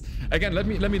guess. Again, let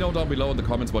me know down below in the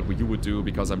comments what you would do,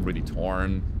 because I'm really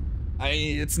torn.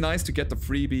 It's nice to get the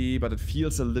freebie, but it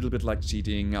feels a little bit like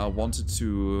cheating. I wanted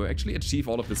to actually achieve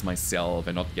all of this myself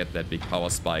and not get that big power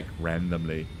spike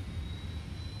randomly.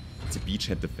 It's a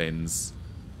beachhead defense.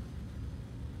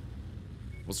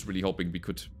 Was really hoping we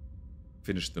could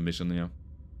finish the mission here.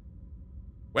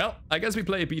 Well, I guess we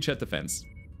play a beachhead defense.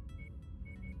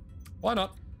 Why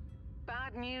not?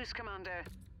 Bad news, Commander.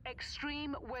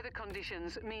 Extreme weather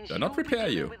conditions means They're not prepare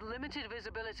you with limited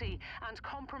visibility and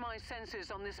compromised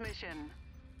sensors on this mission.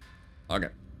 Okay.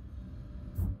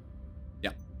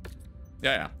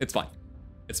 Yeah, it's fine.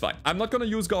 It's fine. I'm not gonna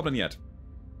use Goblin yet.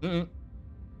 Not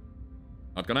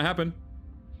gonna happen.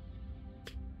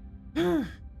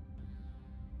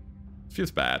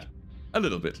 Feels bad. A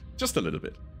little bit. Just a little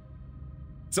bit.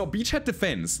 So, beachhead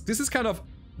defense. This is kind of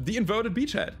the inverted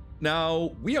beachhead.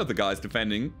 Now, we are the guys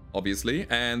defending, obviously,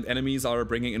 and enemies are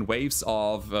bringing in waves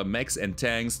of mechs and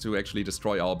tanks to actually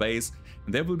destroy our base.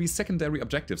 And there will be secondary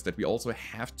objectives that we also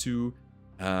have to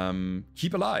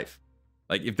keep alive.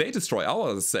 Like, if they destroy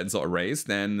our sensor arrays,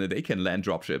 then they can land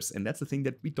dropships, and that's the thing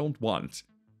that we don't want.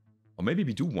 Or maybe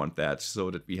we do want that, so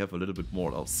that we have a little bit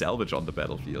more of salvage on the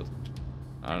battlefield.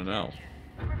 I don't know.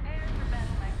 Prepare for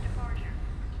Battlemech departure.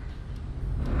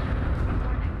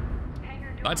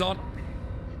 Lights on.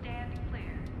 Stand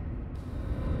clear.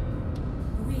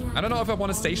 I don't know if I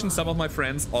want to station some of my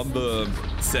friends on the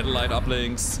satellite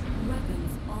uplinks.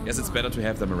 Guess it's better to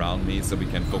have them around me so we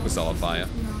can focus our fire.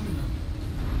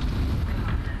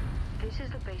 This is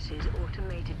the base's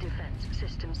automated defense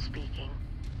system speaking.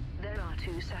 There are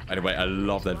 2 satellites. By the way, I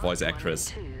love that voice Mark 1 and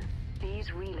actress. 2.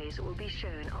 These relays will be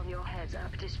shown on your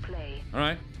heads-up display.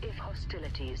 Alright. If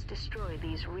hostilities destroy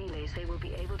these relays, they will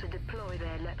be able to deploy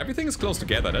their... Everything is close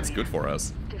together, that's good for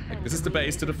us. Like, this is the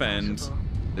base to defend.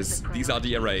 These are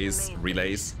the arrays,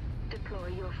 relays. Deploy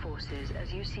your forces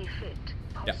as you see fit.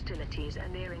 Yeah. Hostilities are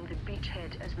nearing the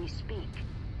beachhead as we speak.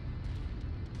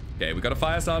 Okay, we got a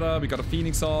Firestarter, we got a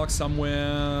Phoenix Hawk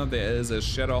somewhere, there is a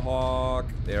Shadowhawk,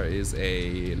 there is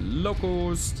a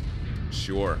Locust.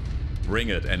 Sure. Bring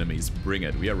it, enemies, bring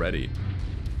it, we are ready.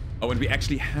 Oh, and we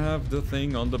actually have the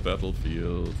thing on the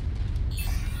battlefield.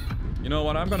 You know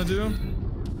what I'm gonna do?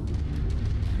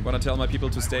 I'm gonna tell my people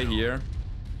to stay here.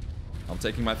 I'm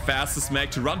taking my fastest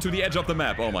mech to run to the edge of the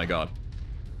map. Oh my god.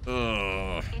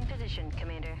 Ugh. In position,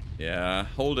 Commander. Yeah,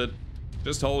 hold it.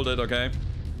 Just hold it, okay?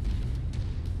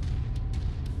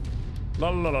 La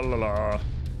la la la la.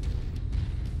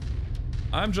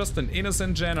 I'm just an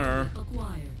innocent Jenner.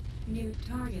 Acquired. New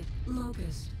target,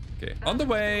 Locust. Okay, on the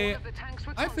way.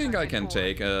 I think I can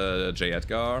take J.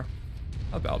 Edgar.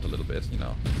 Help out a little bit, you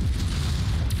know.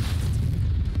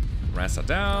 Rasa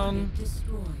down.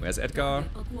 Where's Edgar?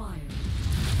 Acquired.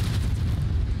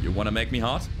 You wanna make me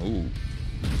hot? Ooh.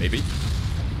 Maybe.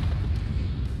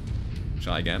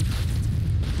 Try again.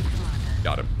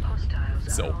 Got him.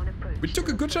 So, we took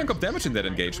a good chunk of damage in that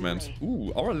engagement.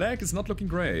 Ooh, our lag is not looking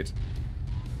great.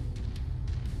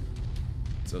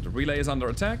 So the relay is under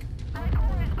attack.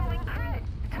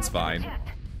 It's fine.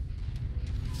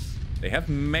 They have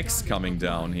mechs coming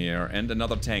down here and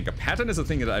another tank. A pattern is a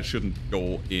thing that I shouldn't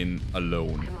go in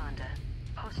alone. Commander,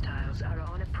 hostiles are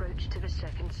on approach to the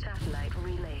second satellite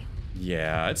relay.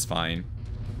 Yeah, it's fine.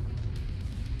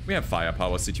 We have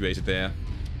firepower situated there.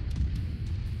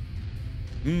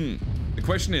 The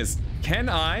question is, can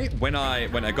I, when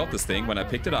I got this thing, when I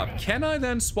picked it up, can I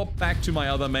then swap back to my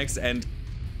other mechs and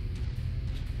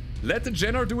let the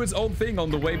Jenner do its own thing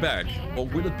on the way back? Or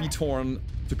will it be torn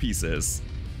to pieces?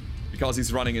 Because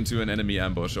he's running into an enemy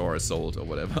ambush or assault or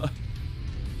whatever.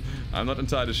 I'm not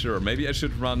entirely sure. Maybe I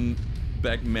should run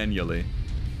back manually.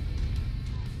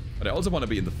 But I also want to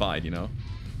be in the fight, you know?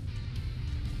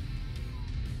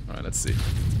 Alright, let's see.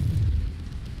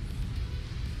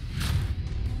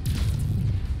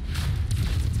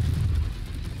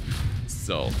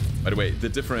 So, by the way, the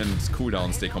different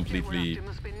cooldowns, they completely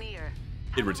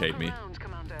irritate me.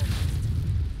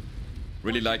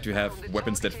 Really like to have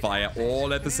weapons that fire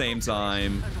all at the same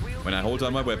time. When I hold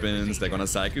down my weapons, they're gonna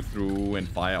cycle through and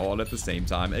fire all at the same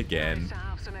time again.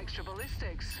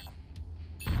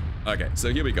 Okay,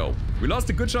 so here we go. We lost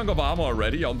a good chunk of armor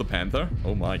already on the Panther.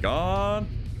 Oh my god.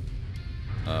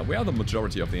 Where are the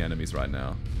majority of the enemies right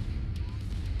now?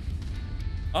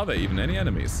 Are there even any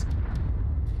enemies?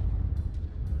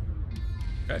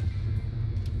 Okay.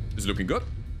 Is it looking good?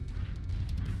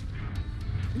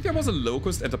 I think there was a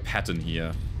Locust and a Pattern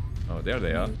here. Oh, there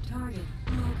they are. Target,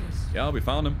 Locust. Yeah, we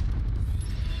found him.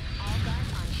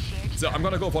 So I'm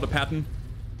gonna go for the Pattern.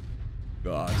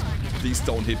 God, please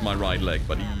don't hit my right leg,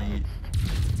 buddy.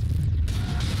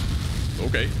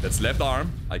 Okay, that's left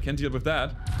arm. I can deal with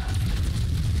that.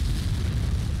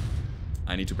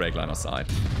 I need to break line of sight.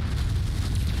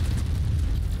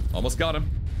 Almost got him.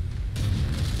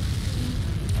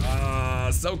 Ah,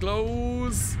 so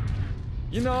close.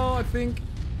 You know, I think...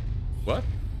 What?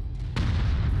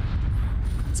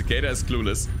 Cicada is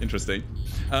clueless. Interesting.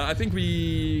 I think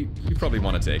we probably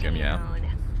want to take him, yeah.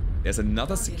 There's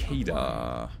another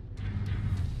Cicada.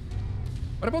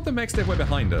 What about the mechs that were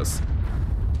behind us?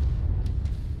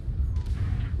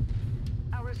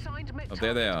 Oh,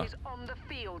 there they are.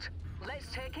 Let's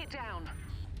take it down.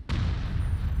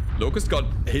 Locust got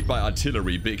hit by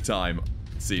artillery big time,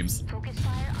 it seems. Focus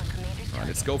fire on Commander's Alright,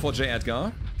 let's go for J.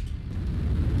 Edgar.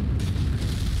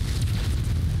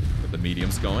 Get the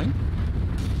mediums going.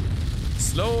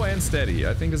 Slow and steady.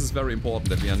 I think this is very important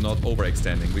that we are not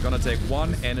overextending. We're gonna take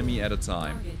one enemy at a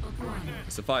time.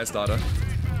 It's a Firestarter.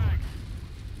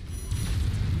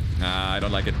 Nah, I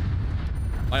don't like it.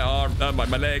 My arm,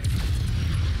 my leg.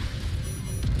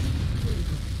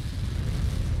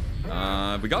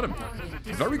 We got him.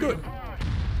 Very good.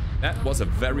 That was a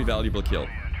very valuable kill.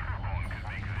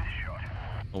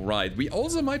 Alright, we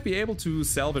also might be able to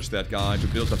salvage that guy to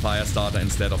build the fire starter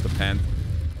instead of the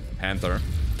Panther.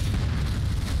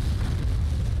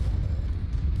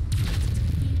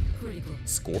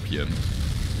 Scorpion.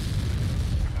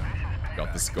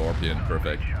 Got the Scorpion,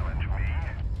 perfect.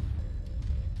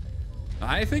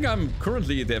 I think I'm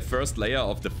currently the first layer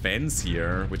of defense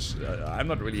here, which I'm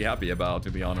not really happy about,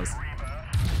 to be honest.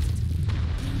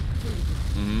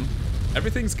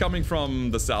 Everything's coming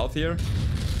from the south here.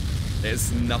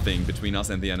 There's nothing between us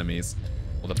and the enemies.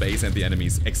 Or the base and the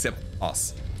enemies, except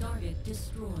us. Target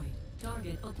destroyed.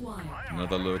 Target acquired.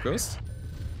 Another locust.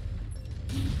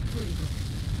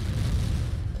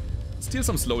 Steal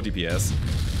some slow DPS.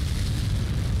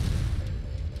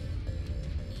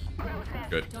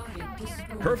 Good.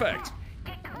 Perfect.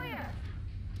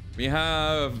 We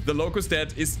have the locust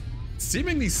that is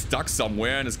seemingly stuck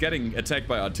somewhere and is getting attacked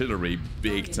by artillery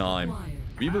big time.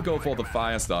 We will go for the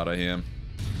fire starter here.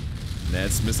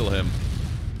 Let's missile him.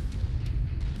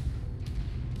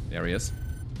 There he is.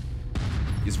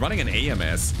 He's running an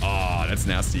AMS. Oh, that's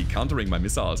nasty. Countering my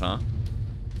missiles, huh?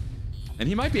 And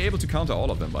he might be able to counter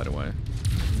all of them, by the way.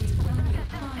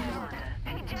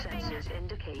 Sensors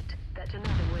indicate that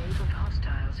another wave of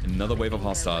hostiles. Another wave of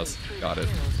hostiles. Got it.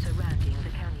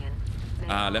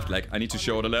 Ah, left leg. I need to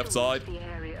show the left side. The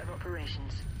area of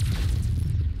operations.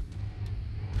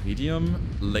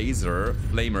 Medium laser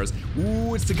flamers.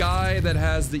 Ooh, it's the guy that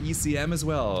has the ECM as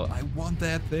well. I want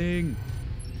that thing.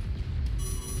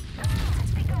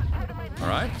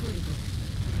 Alright.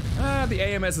 The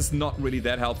AMS is not really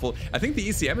that helpful. I think the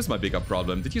ECM is my bigger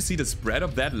problem. Did you see the spread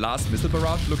of that last missile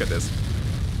barrage? Look at this.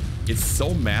 It's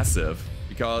so massive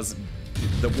because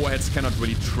the warheads cannot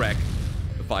really track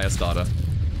the fire starter.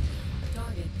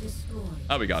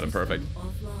 Oh, we got him. Perfect.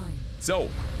 So,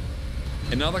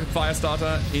 another fire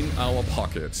starter in our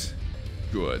pocket.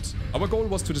 Good. Our goal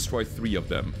was to destroy 3 of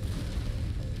them.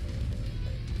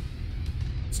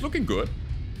 It's looking good.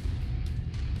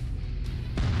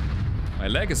 My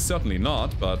leg is certainly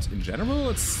not, but in general,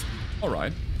 it's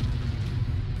alright.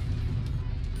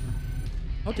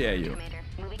 How dare you?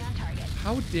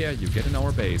 How dare you get in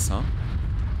our base, huh?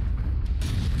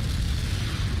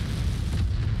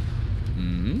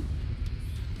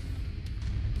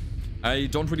 I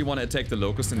don't really want to attack the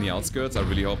locust in the outskirts. I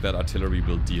really hope that artillery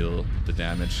will deal the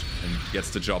damage and gets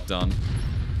the job done.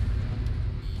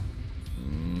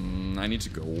 I need to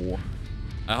go.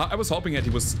 I was hoping that he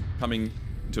was coming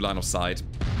to line of sight.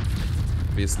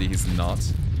 Obviously, he's not.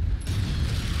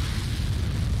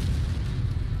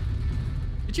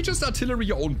 Did you just artillery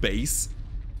your own base?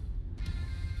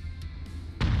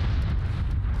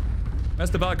 Where's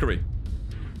the Valkyrie?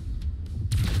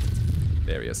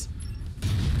 There he is.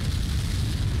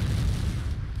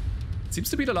 Seems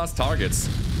to be the last targets,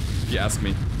 if you ask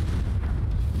me.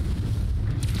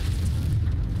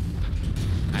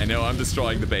 I know I'm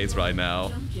destroying the base right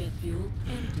now,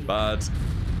 but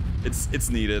it's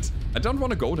needed. I don't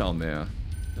want to go down there.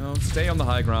 No, stay on the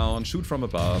high ground, shoot from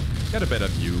above, get a better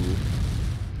view.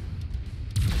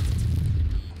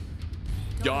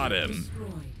 Got him.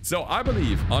 So I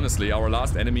believe, honestly, our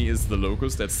last enemy is the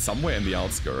locust that's somewhere in the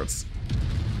outskirts.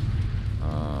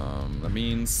 That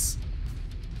means...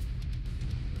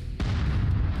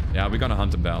 yeah, we're gonna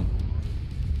hunt him down.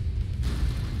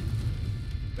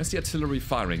 Where's the artillery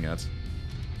firing at?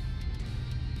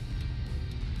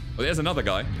 Oh, there's another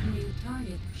guy. New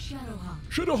target, Shadowhawk.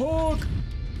 Shadowhawk!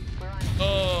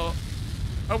 Oh,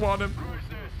 I want him.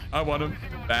 I want him.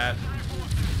 Bad.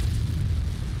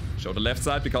 Show the left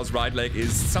side because right leg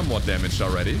is somewhat damaged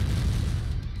already.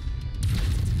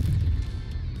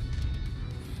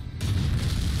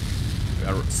 We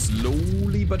are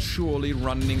slowly but surely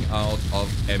running out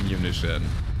of ammunition.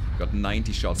 Got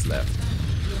 90 shots left.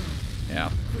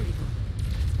 Yeah.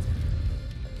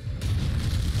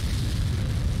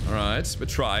 Alright, we're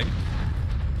trying.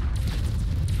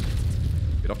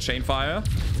 Bit of chain fire.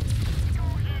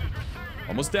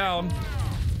 Almost down.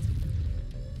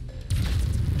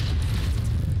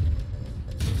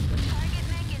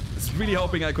 Really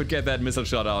hoping I could get that missile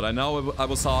shot out. I know I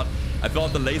was hard. I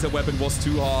thought the laser weapon was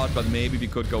too hard, but maybe we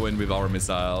could go in with our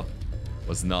missile.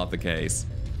 Was not the case.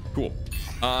 Cool.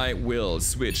 I will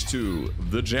switch to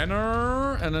the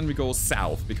Jenner, and then we go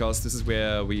south, because this is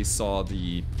where we saw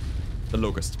the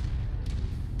locust.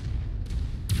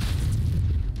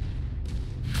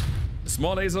 A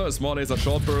small laser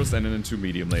short burst, and then 2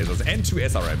 medium lasers, and 2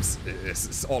 SRMs.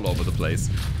 It's all over the place.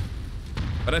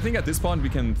 But I think at this point we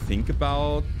can think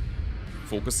about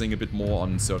focusing a bit more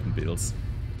on certain builds.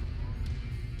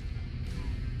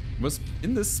 It was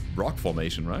in this rock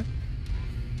formation, right?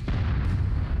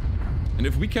 And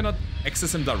if we cannot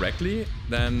access him directly,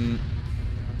 then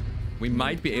we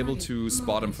might be able to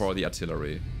spot him for the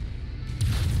artillery.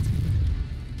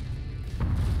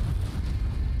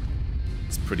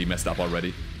 It's pretty messed up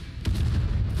already.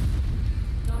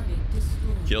 Target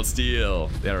destroyed. Kill steal.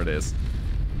 There it is.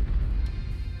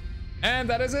 And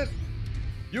that is it.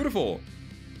 Beautiful.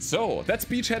 So, that's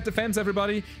beachhead defense,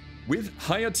 everybody. With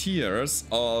higher tiers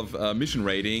of mission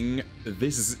rating,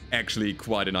 this is actually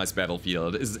quite a nice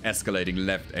battlefield. This is escalating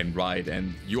left and right,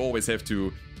 and you always have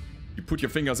to... You put your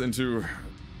fingers into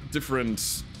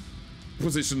different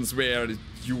positions where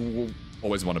you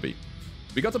always want to be.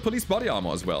 We got the police body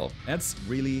armor as well. That's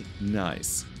really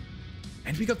nice.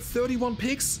 And we got 31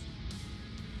 picks.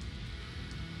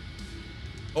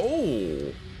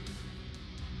 Oh.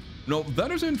 No, that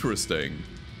is interesting.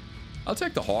 I'll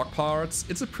take the Hawk parts.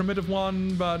 It's a primitive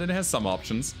one, but it has some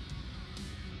options.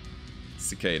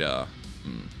 Cicada.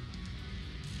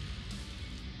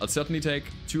 I'll certainly take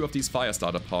 2 of these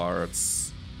Firestarter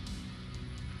parts.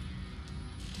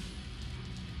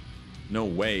 No,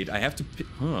 wait. I have to pick...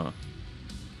 Huh.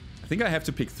 I think I have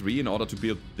to pick 3 in order to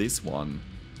build this one.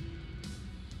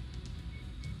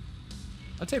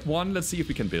 I'll take 1. Let's see if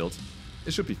we can build.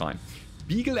 It should be fine.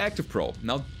 Beagle Active Pro.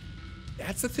 Now,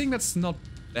 that's the thing that's not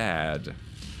bad.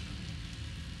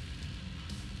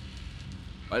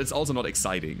 But it's also not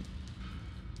exciting.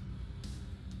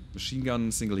 Machine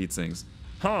gun, single heat sinks.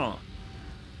 Huh.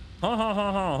 Ha ha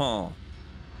ha ha ha.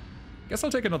 Guess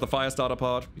I'll take another Firestarter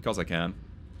part, because I can.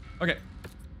 Okay.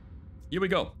 Here we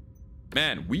go.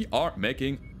 Man, we are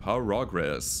making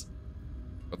progress.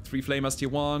 Got 3 Flamers tier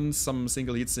 1, some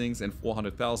single heat sinks, and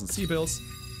 400,000 C-bills.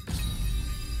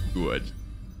 Good.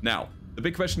 Now, the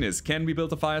big question is, can we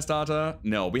build a Firestarter?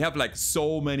 No, we have like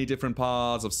so many different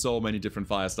parts of so many different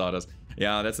Firestarters.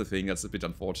 Yeah, that's the thing, that's a bit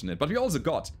unfortunate. But we also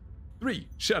got 3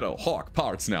 Shadow Hawk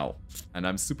parts now. And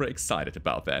I'm super excited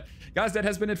about that. Guys, that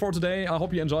has been it for today. I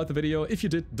hope you enjoyed the video. If you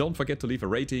did, don't forget to leave a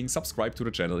rating, subscribe to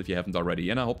the channel if you haven't already.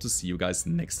 And I hope to see you guys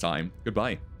next time.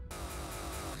 Goodbye.